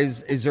you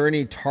guys? Is there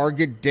any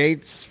target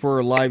dates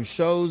for live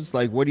shows?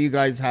 Like, what do you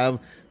guys have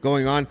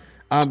going on?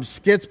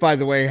 Skits, by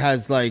the way,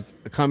 has like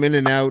come in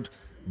and out,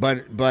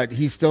 but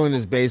he's still in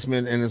his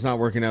basement and it's not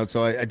working out,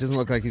 so it doesn't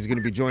look like he's going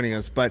to be joining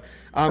us. But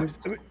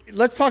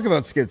let's talk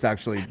about Skits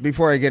actually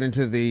before I get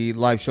into the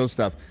live show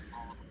stuff.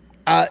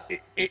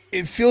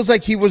 It feels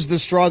like he was the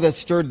straw that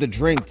stirred the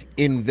drink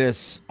in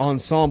this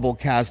ensemble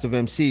cast of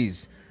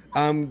MCs.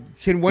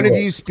 Can one of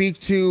you speak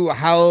to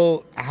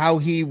how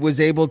he was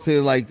able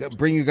to like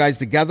bring you guys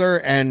together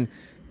and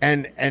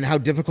how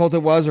difficult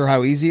it was or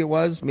how easy it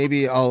was?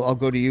 Maybe I'll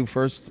go to you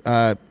first,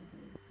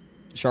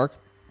 Shark.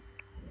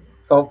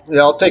 Oh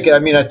yeah, I'll take it. I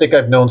mean, I think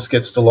I've known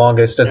Skits the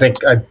longest. I think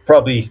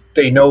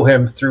they know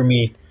him through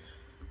me.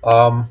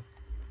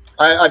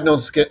 I've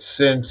known Skits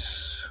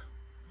since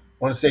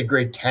I want to say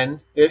grade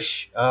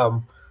 10-ish.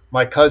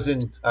 My cousin,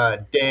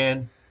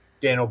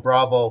 Daniel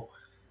Bravo,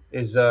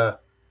 is the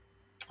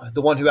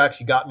one who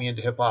actually got me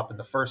into hip hop in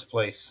the first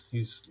place.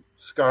 He's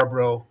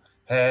Scarborough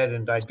head,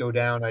 and I'd go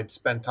down, I'd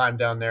spend time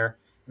down there,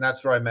 and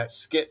that's where I met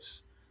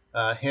Skits.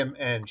 Him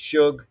and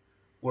Shug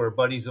were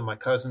buddies of my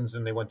cousins,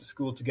 and they went to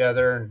school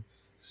together, and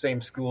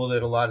same school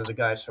that a lot of the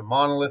guys from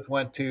Monolith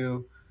went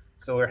to.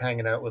 So we're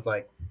hanging out with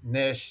like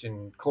Nish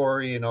and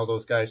Corey and all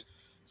those guys.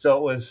 So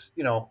it was,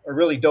 a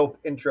really dope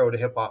intro to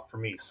hip hop for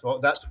me. So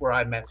that's where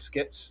I met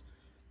Skits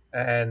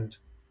and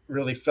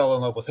really fell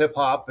in love with hip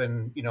hop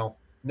and,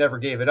 never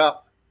gave it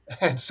up.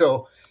 And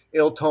so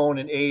Ill Tone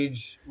and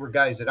Age were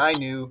guys that I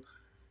knew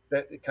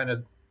that kind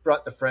of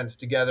brought the friends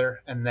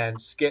together. And then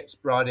Skits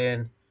brought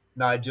in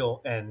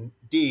Nigel and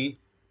D,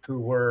 who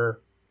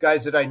were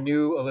guys that I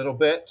knew a little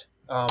bit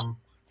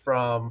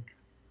from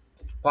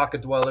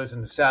Pocket Dwellers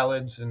and the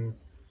Salads, and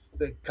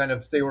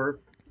they were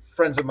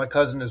friends of my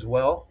cousin as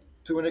well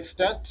to an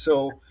extent.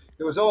 So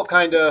it was all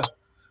kind of,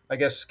 I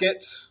guess,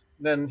 Skits.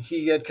 Then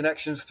he had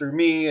connections through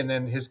me, and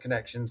then his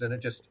connections, and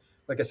it just,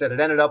 like I said, it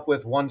ended up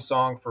with one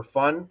song for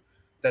fun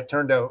that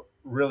turned out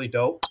really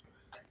dope.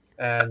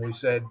 And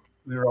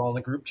we were all in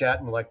the group chat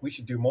and we're like, we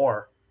should do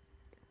more.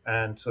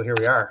 And so here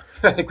we are.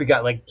 I think we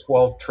got like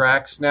 12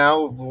 tracks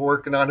now. We're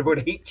working on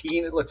about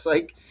 18, it looks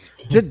like,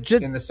 in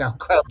the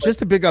SoundCloud. Just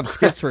to pick up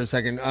Skits for a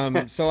second.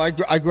 So I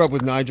grew up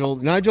with Nigel.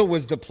 Nigel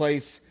was the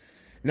place.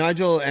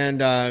 Nigel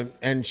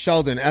and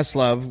Sheldon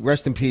S-Love,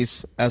 rest in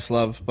peace,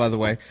 S-Love, by the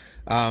way.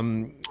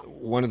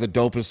 One of the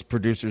dopest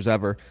producers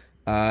ever.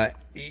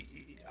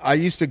 I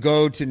used to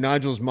go to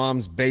Nigel's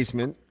mom's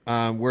basement,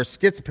 where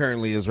Skits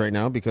apparently is right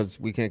now because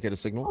we can't get a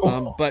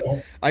signal. But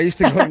I used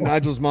to go to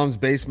Nigel's mom's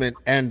basement,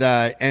 and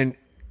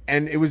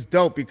it was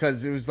dope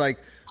because it was like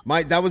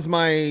that was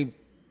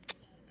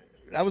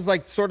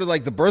like sort of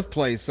like the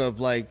birthplace of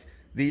like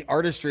the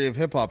artistry of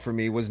hip hop for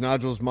me was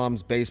Nigel's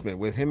mom's basement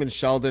with him and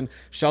Sheldon.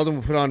 Sheldon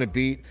would put on a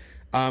beat.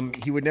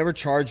 He would never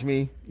charge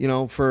me,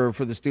 for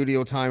the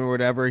studio time or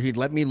whatever. He'd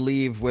let me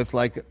leave with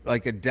like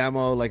a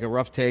demo, like a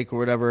rough take or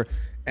whatever.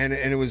 And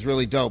it was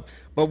really dope.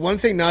 But one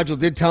thing Nigel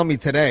did tell me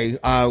today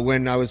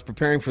when I was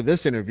preparing for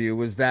this interview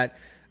was that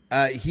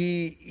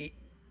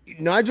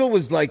Nigel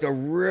was like a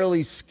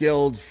really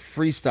skilled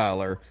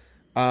freestyler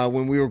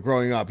when we were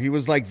growing up. He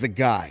was like the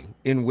guy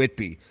in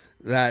Whitby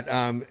that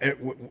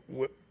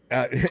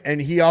and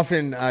he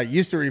often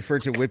used to refer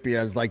to Whitby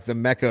as like the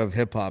Mecca of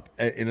hip hop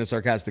in a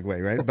sarcastic way,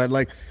 right? But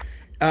like,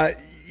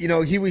 he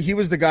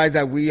was the guy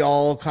that we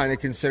all kind of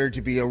considered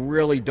to be a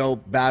really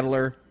dope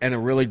battler and a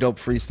really dope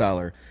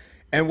freestyler.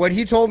 And what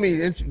he told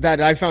me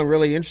that I found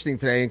really interesting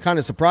today and kind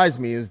of surprised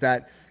me is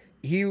that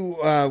he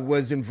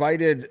was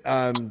invited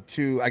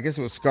to, I guess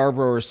it was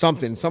Scarborough or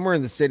something, somewhere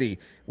in the city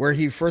where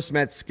he first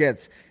met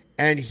Skits.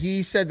 And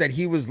he said that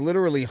he was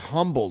literally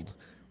humbled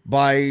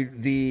by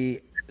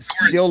the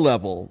skill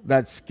level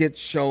that Skits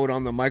showed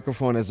on the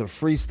microphone as a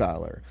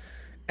freestyler.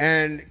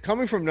 And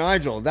coming from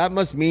Nigel, that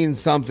must mean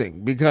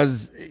something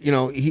because,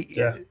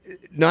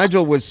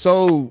 Nigel was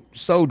so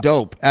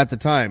dope at the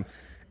time.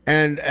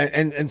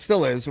 And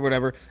still is or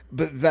whatever,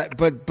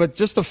 but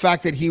just the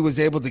fact that he was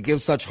able to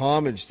give such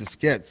homage to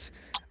Skits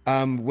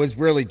was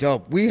really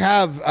dope. We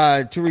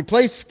have to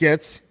replace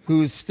Skits,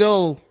 who's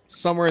still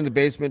somewhere in the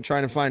basement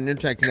trying to find an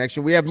internet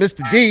connection. We have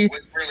Mr. D.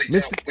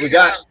 We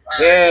got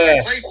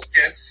replace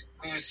Skits,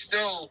 who's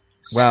still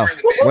wow,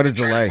 what a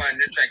delay!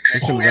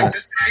 What's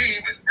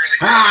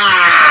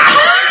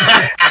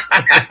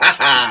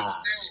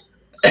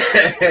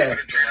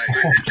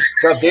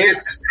up, Dave?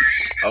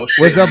 Oh,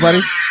 shit. What's up,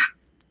 buddy?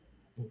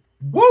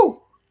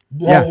 Woo!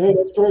 Yeah.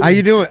 That's crazy. How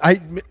you doing?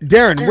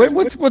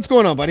 Darren, what's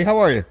going on, buddy? How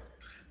are you?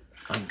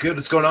 I'm good.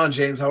 What's going on,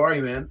 James? How are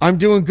you, man? I'm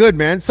doing good,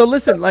 man. So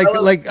listen,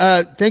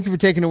 thank you for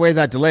taking away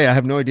that delay. I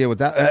have no idea what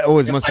that.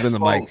 It must have been the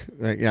mic.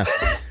 Yeah.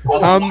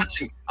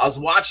 I was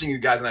watching you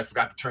guys, and I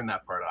forgot to turn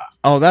that part off.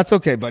 Oh, that's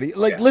okay, buddy.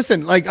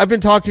 Listen, I've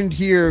been talking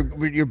to your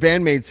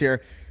bandmates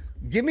here.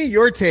 Give me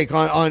your take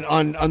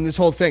on this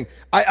whole thing.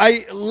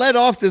 I led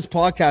off this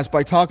podcast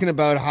by talking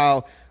about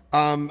how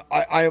I'm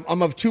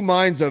of two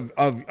minds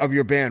of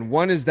your band.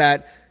 One is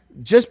that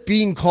just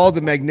being called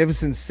the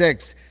Magnificent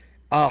Six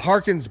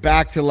harkens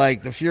back to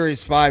like the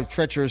Furious Five,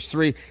 Treacherous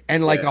Three,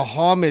 and like a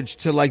homage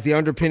to like the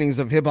underpinnings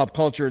of hip hop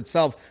culture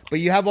itself. But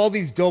you have all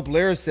these dope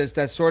lyricists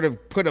that sort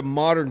of put a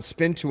modern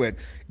spin to it.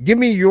 Give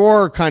me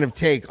your kind of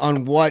take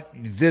on what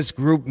this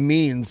group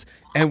means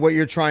and what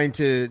you're trying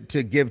to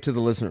give to the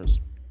listeners.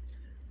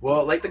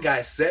 Well, like the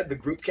guy said, the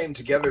group came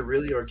together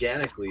really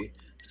organically.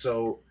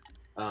 So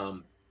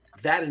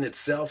that in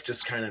itself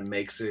just kind of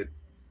makes it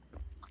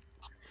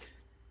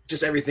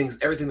just everything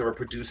that we're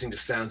producing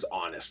just sounds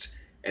honest,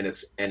 and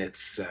it's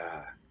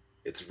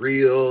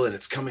real, and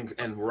it's coming,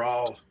 and we're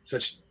all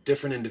such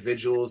different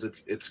individuals.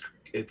 It's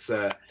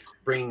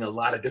bringing a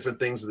lot of different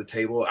things to the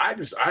table.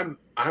 I'm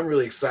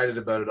really excited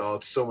about it all.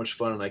 It's so much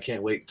fun, and I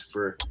can't wait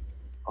for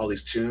all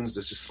these tunes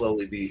to just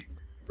slowly be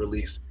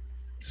released.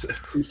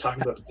 Who's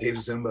talking about Dave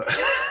Zimba?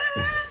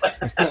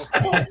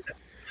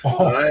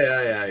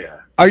 Yeah.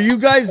 Are you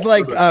guys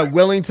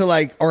willing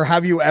to or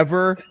have you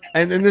ever?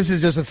 And this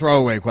is just a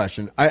throwaway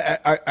question.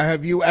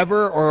 Have you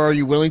ever, or are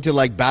you willing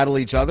to battle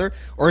each other,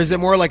 or is it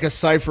more like a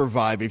cypher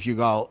vibe if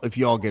you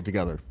all get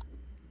together?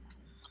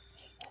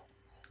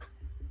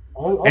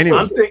 Anyway.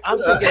 I'm thinking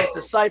it's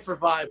a cypher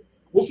vibe.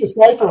 This is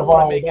cypher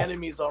vibe. Make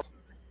enemies all.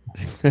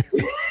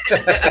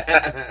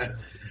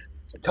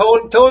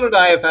 Tone and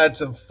I have had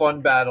some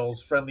fun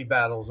battles, friendly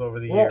battles over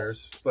the years,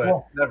 but yeah.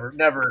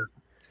 never.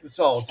 It's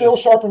all Still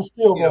just, sharp and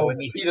steel, you know, though. in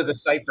the heat of the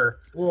cipher.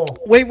 Yeah.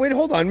 Wait,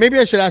 hold on. Maybe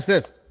I should ask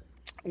this.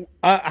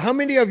 How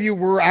many of you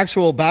were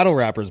actual battle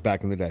rappers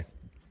back in the day?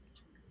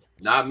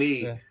 Not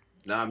me. Yeah.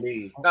 Not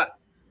me.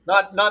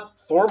 Not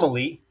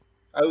formally.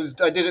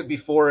 I did it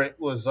before it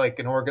was like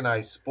an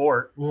organized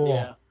sport.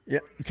 Yeah. Yeah.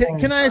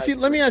 Can I ask you?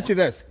 Let me ask you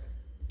this.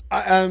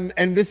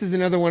 And this is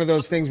another one of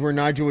those things where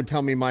Nigel would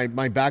tell me my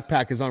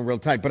backpack is on real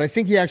tight, but I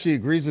think he actually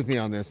agrees with me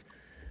on this.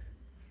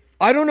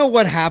 I don't know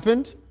what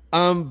happened,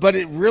 but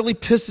it really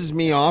pisses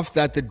me off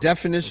that the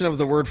definition of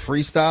the word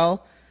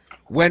freestyle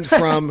went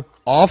from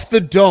off the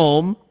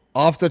dome,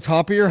 off the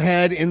top of your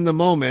head in the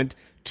moment,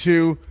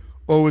 to,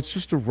 oh, it's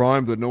just a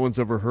rhyme that no one's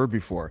ever heard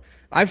before.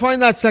 I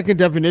find that second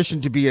definition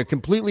to be a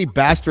completely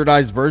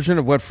bastardized version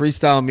of what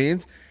freestyle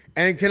means.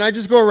 And can I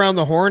just go around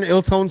the horn?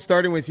 Iltone,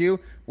 starting with you.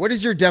 What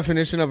is your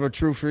definition of a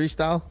true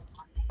freestyle?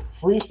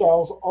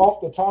 Freestyle's off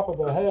the top of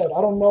the head.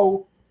 I don't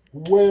know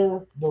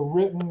where the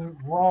written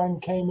rhyme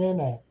came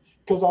in at.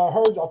 Because I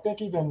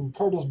think even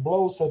Curtis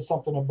Blow said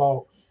something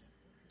about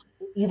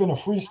even a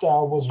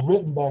freestyle was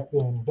written back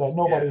then that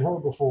nobody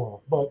heard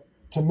before. But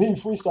to me,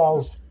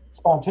 freestyle's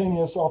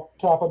spontaneous off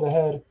the top of the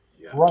head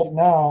right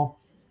now.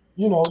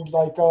 You know,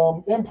 like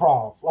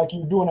improv, like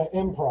you're doing an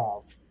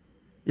improv.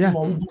 Yeah. You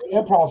know, you do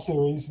an improv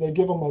series, they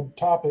give them a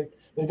topic,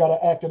 they got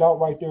to act it out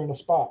right there in the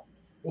spot.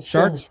 It's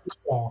Shark?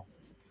 freestyle.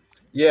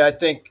 Yeah, I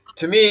think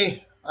to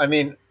me, I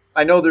mean,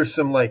 I know there's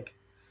some like,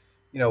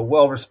 you know,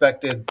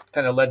 well-respected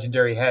kind of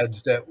legendary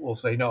heads that will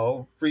say,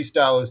 no,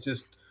 freestyle is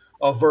just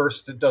a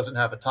verse that doesn't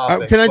have a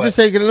topic. Can I just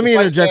say, let me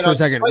interject for a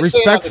second.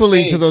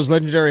 Respectfully to those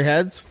legendary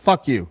heads,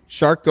 fuck you.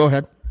 Shark, go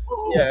ahead.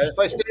 Yeah, if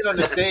I stand on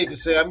the stage and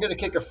say, I'm going to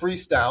kick a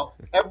freestyle,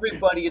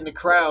 everybody in the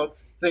crowd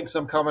thinks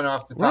I'm coming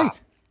off the top.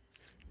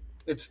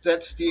 Right.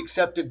 That's the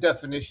accepted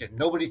definition.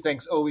 Nobody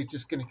thinks, oh, he's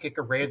just going to kick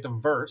a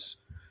random verse.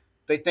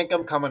 They think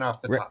I'm coming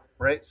off the top,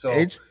 right? So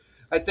Age?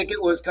 I think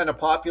it was kind of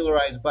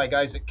popularized by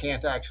guys that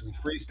can't actually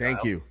freestyle.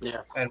 Thank you.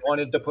 Yeah. And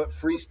wanted to put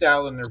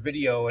freestyle in their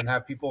video and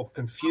have people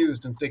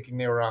confused and thinking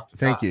they were off the top.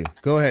 Thank you.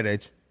 Go ahead,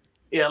 Age.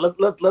 Yeah,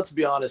 let's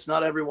be honest.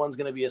 Not everyone's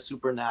going to be a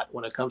super nat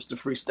when it comes to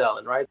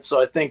freestyling, right?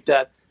 So I think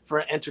that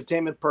for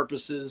entertainment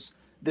purposes,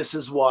 this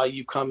is why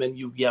you come in,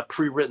 you get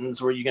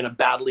pre-writtens where you're going to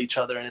battle each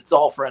other, and it's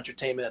all for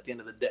entertainment at the end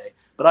of the day.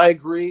 But I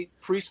agree,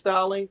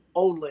 freestyling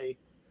only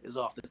is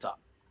off the top.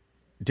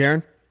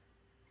 Darren?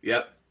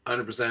 Yep,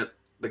 100%.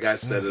 The guy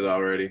said it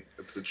already.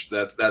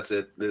 That's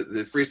it.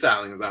 The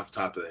freestyling is off the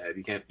top of the head.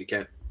 You can't be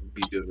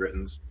doing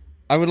writtens.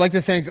 I would like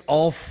to thank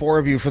all four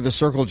of you for the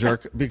circle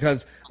jerk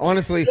because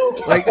honestly,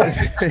 like,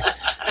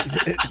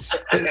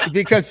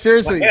 because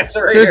seriously,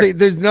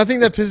 there's nothing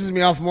that pisses me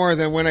off more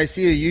than when I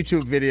see a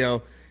YouTube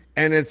video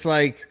and it's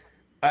like,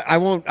 I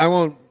won't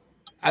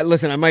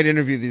listen. I might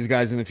interview these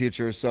guys in the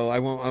future, so I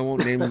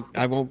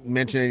won't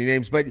mention any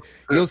names, but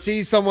you'll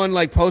see someone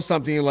like post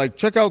something like,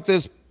 check out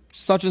this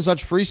such and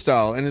such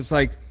freestyle, and it's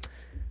like,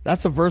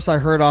 that's a verse I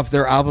heard off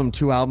their album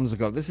 2 albums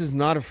ago. This is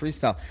not a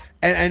freestyle,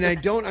 and I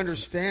don't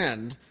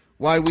understand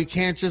why we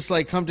can't just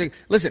like come to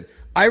listen.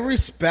 I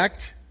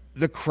respect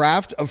the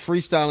craft of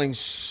freestyling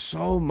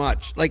so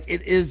much. Like,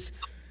 it is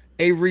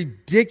a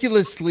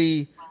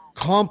ridiculously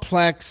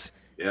complex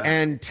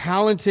and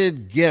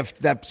talented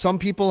gift that some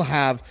people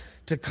have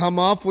to come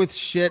up with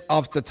shit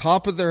off the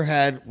top of their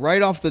head,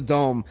 right off the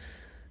dome,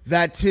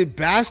 that to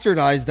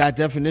bastardize that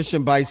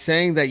definition by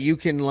saying that you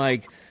can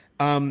like,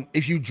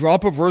 if you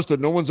drop a verse that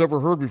no one's ever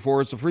heard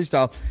before, it's a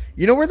freestyle.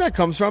 You know where that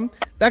comes from?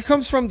 That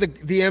comes from the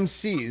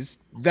MCs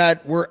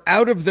that were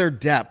out of their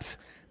depth,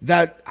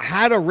 that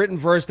had a written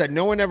verse that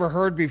no one ever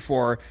heard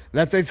before,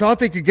 that they thought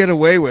they could get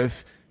away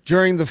with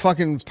during the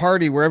fucking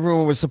party where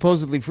everyone was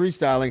supposedly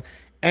freestyling,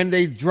 and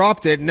they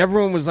dropped it, and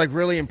everyone was like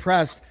really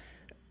impressed.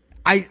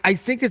 I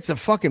think it's a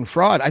fucking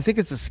fraud. I think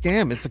it's a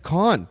scam. It's a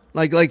con.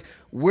 Like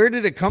where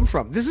did it come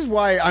from? This is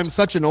why I'm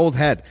such an old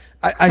head.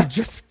 I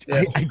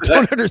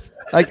don't understand.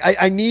 Like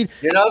I need.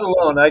 You're not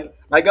alone.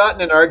 I got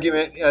in an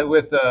argument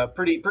with a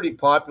pretty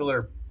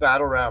popular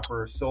battle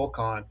rapper,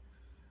 SoulCon,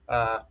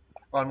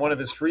 on one of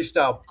his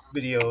freestyle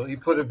video. He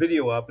put a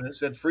video up and it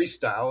said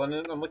freestyle, and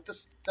then I'm like,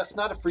 that's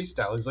not a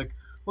freestyle. He's like,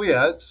 well,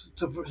 yeah.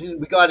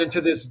 We got into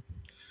this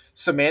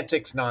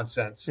semantics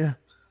nonsense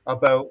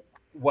about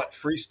what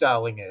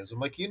freestyling is. I'm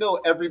like,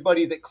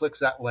 everybody that clicks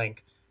that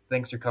link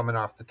thinks you're coming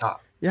off the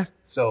top. Yeah.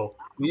 So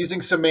we're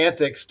using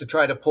semantics to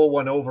try to pull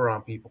one over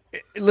on people.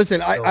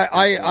 Listen,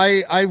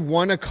 I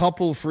won a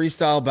couple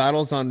freestyle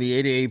battles on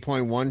the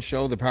 88.1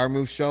 show, the Power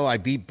Move show. I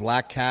beat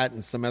Black Cat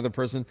and some other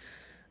person,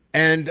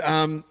 and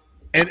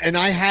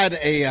I had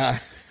a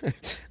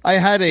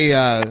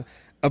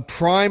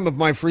prime of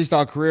my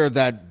freestyle career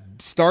that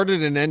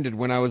started and ended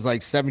when I was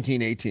like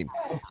 17, 18,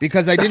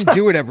 because I didn't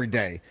do it every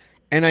day.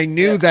 And I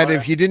knew that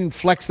if you didn't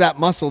flex that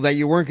muscle, that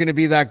you weren't going to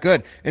be that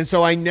good. And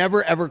so I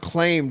never, ever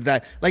claimed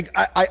that. Like,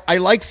 I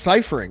like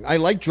ciphering. I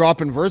like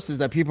dropping verses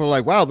that people are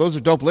like, wow, those are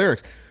dope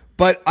lyrics.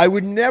 But I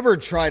would never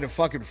try to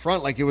fucking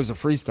front like it was a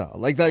freestyle.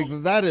 Like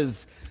that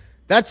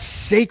That's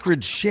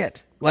sacred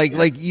shit. Like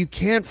you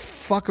can't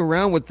fuck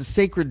around with the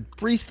sacred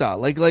freestyle.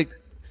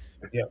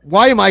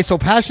 Why am I so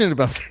passionate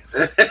about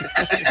this?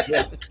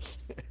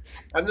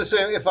 I'm the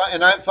same. If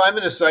I'm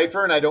in a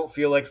cipher and I don't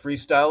feel like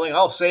freestyling,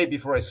 I'll say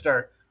before I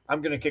start,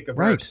 I'm going to kick a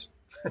verse.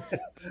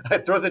 I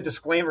throw the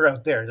disclaimer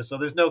out there, so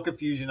there's no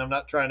confusion. I'm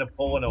not trying to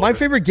pull one over. My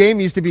favorite game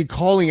used to be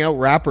calling out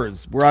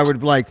rappers, where I would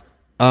be like,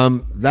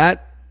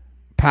 that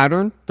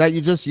pattern that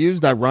you just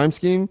used, that rhyme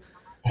scheme,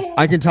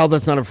 I can tell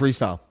that's not a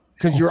freestyle.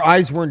 Because your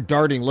eyes weren't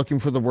darting looking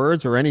for the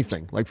words or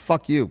anything. Like,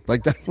 fuck you.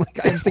 Like that.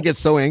 Like, I used to get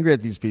so angry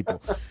at these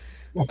people.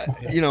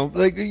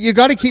 You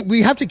got to keep.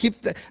 We have to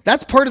keep.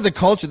 That's part of the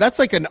culture. That's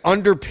like an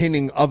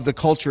underpinning of the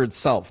culture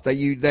itself that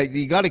you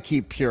got to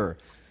keep pure.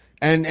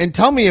 And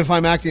tell me if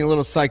I'm acting a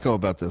little psycho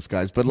about this,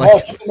 guys. But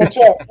like, keep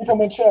them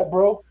in chat,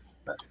 bro.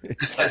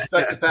 Respect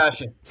the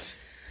passion.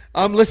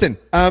 Listen,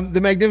 the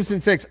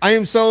Magnificent Six. I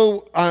am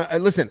so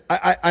listen.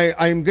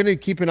 I'm gonna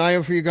keep an eye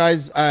out for you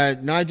guys.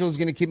 Nigel's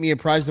gonna keep me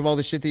apprised of all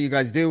the shit that you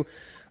guys do.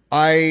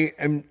 I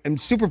am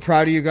super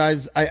proud of you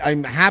guys.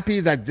 I'm happy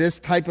that this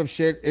type of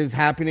shit is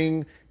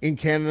happening in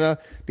Canada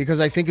because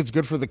I think it's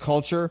good for the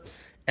culture.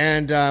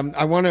 And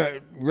I want to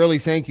really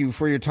thank you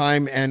for your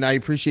time, and I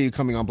appreciate you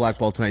coming on Black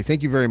Ball tonight.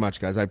 Thank you very much,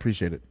 guys. I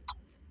appreciate it.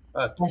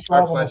 Our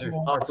pleasure.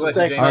 Our pleasure.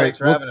 Thanks. All right,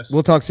 for having us.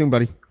 we'll talk soon,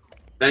 buddy.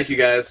 Thank you,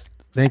 guys.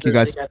 Thank you,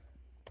 guys.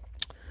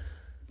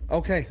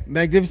 Okay,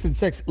 Magnificent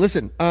Six.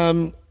 Listen,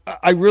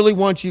 I really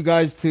want you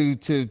guys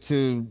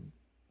to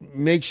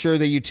make sure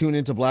that you tune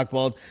into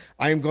Blackballed.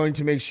 I am going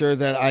to make sure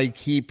that I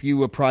keep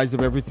you apprised of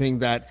everything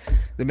that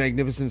the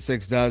Magnificent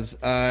Six does.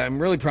 I'm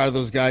really proud of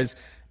those guys.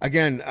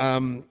 Again,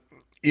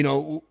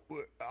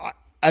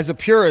 as a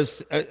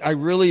purist, I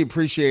really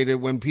appreciate it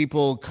when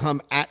people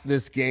come at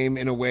this game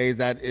in a way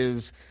that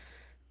is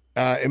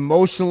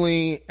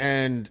emotionally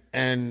and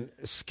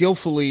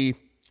skillfully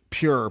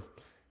pure.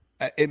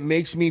 It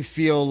makes me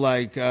feel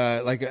like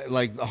there's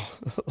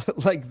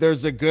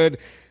a good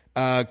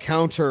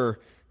counter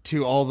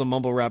to all the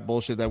mumble rap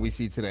bullshit that we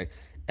see today.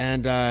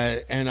 And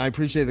I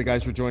appreciate the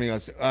guys for joining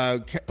us.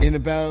 In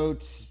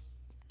about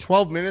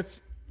 12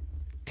 minutes,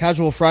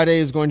 Casual Friday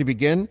is going to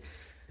begin,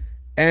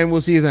 and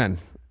we'll see you then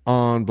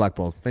on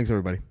Blackball. Thanks,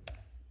 everybody.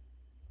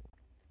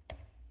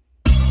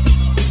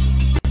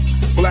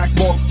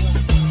 Blackball.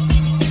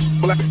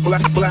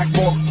 Blackball.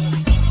 Blackball.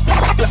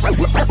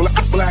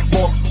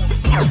 Blackball.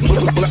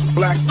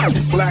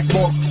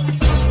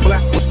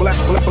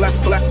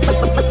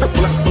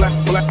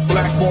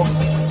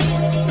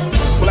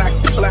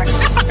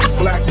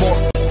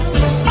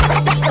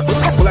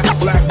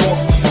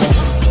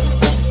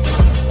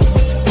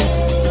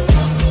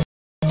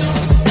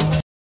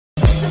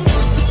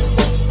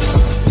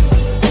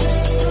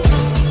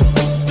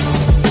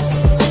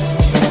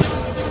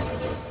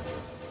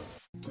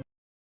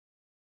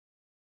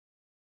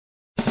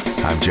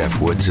 I'm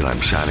Jeff Woods, and I'm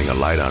shining a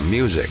light on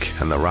music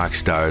and the rock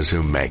stars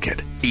who make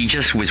it. He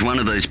just was one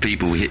of those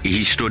people,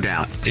 he stood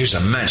out. He was a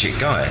magic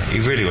guy. He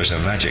really was a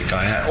magic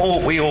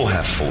guy. We all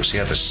have faults. He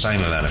had the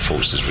same amount of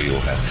faults as we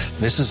all had.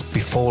 This was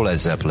before Led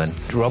Zeppelin.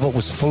 Robert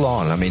was full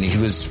on. I mean, he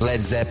was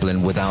Led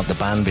Zeppelin without the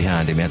band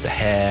behind him. He had the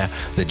hair,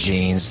 the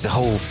jeans, the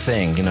whole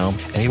thing,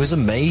 and he was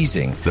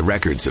amazing. The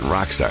Records and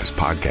Rockstars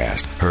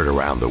podcast, heard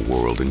around the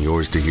world and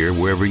yours to hear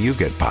wherever you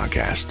get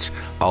podcasts.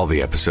 All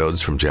the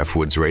episodes from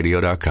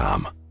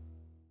jeffwoodsradio.com.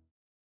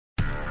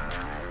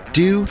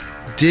 Do,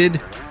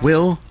 Did,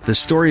 Will, the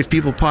Story of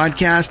People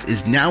podcast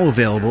is now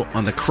available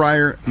on the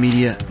Crier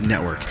Media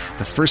Network.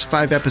 The first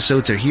 5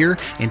 episodes are here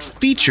and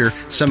feature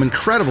some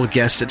incredible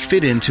guests that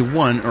fit into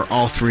one or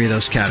all 3 of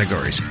those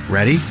categories.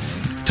 Ready?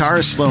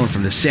 Tara Sloan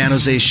from the San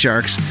Jose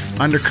Sharks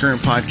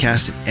Undercurrent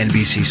podcast at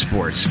NBC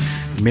Sports.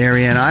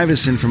 Marianne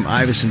Iveson from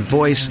Iveson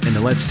Voice and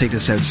the Let's Take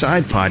This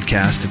Outside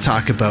podcast to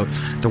talk about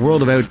the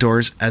world of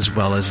outdoors as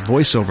well as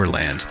voiceover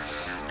land.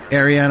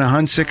 Ariana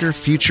Hunsicker,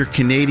 future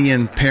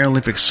Canadian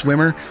Paralympic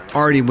swimmer,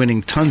 already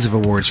winning tons of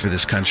awards for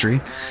this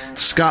country.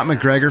 Scott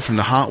McGregor from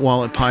the Hot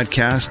Wallet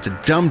podcast to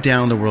dumb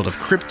down the world of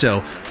crypto,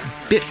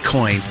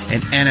 Bitcoin,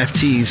 and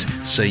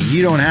NFTs so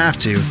you don't have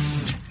to.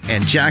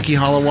 And Jackie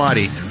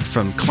Holowati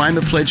from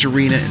Climate Pledge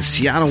Arena in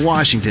Seattle,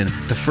 Washington,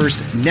 the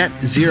first net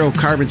zero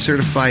carbon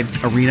certified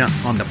arena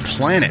on the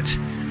planet.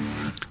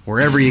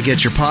 Wherever you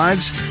get your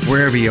pods,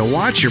 wherever you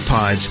watch your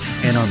pods,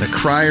 and on the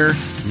Crier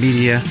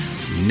Media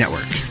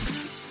Network.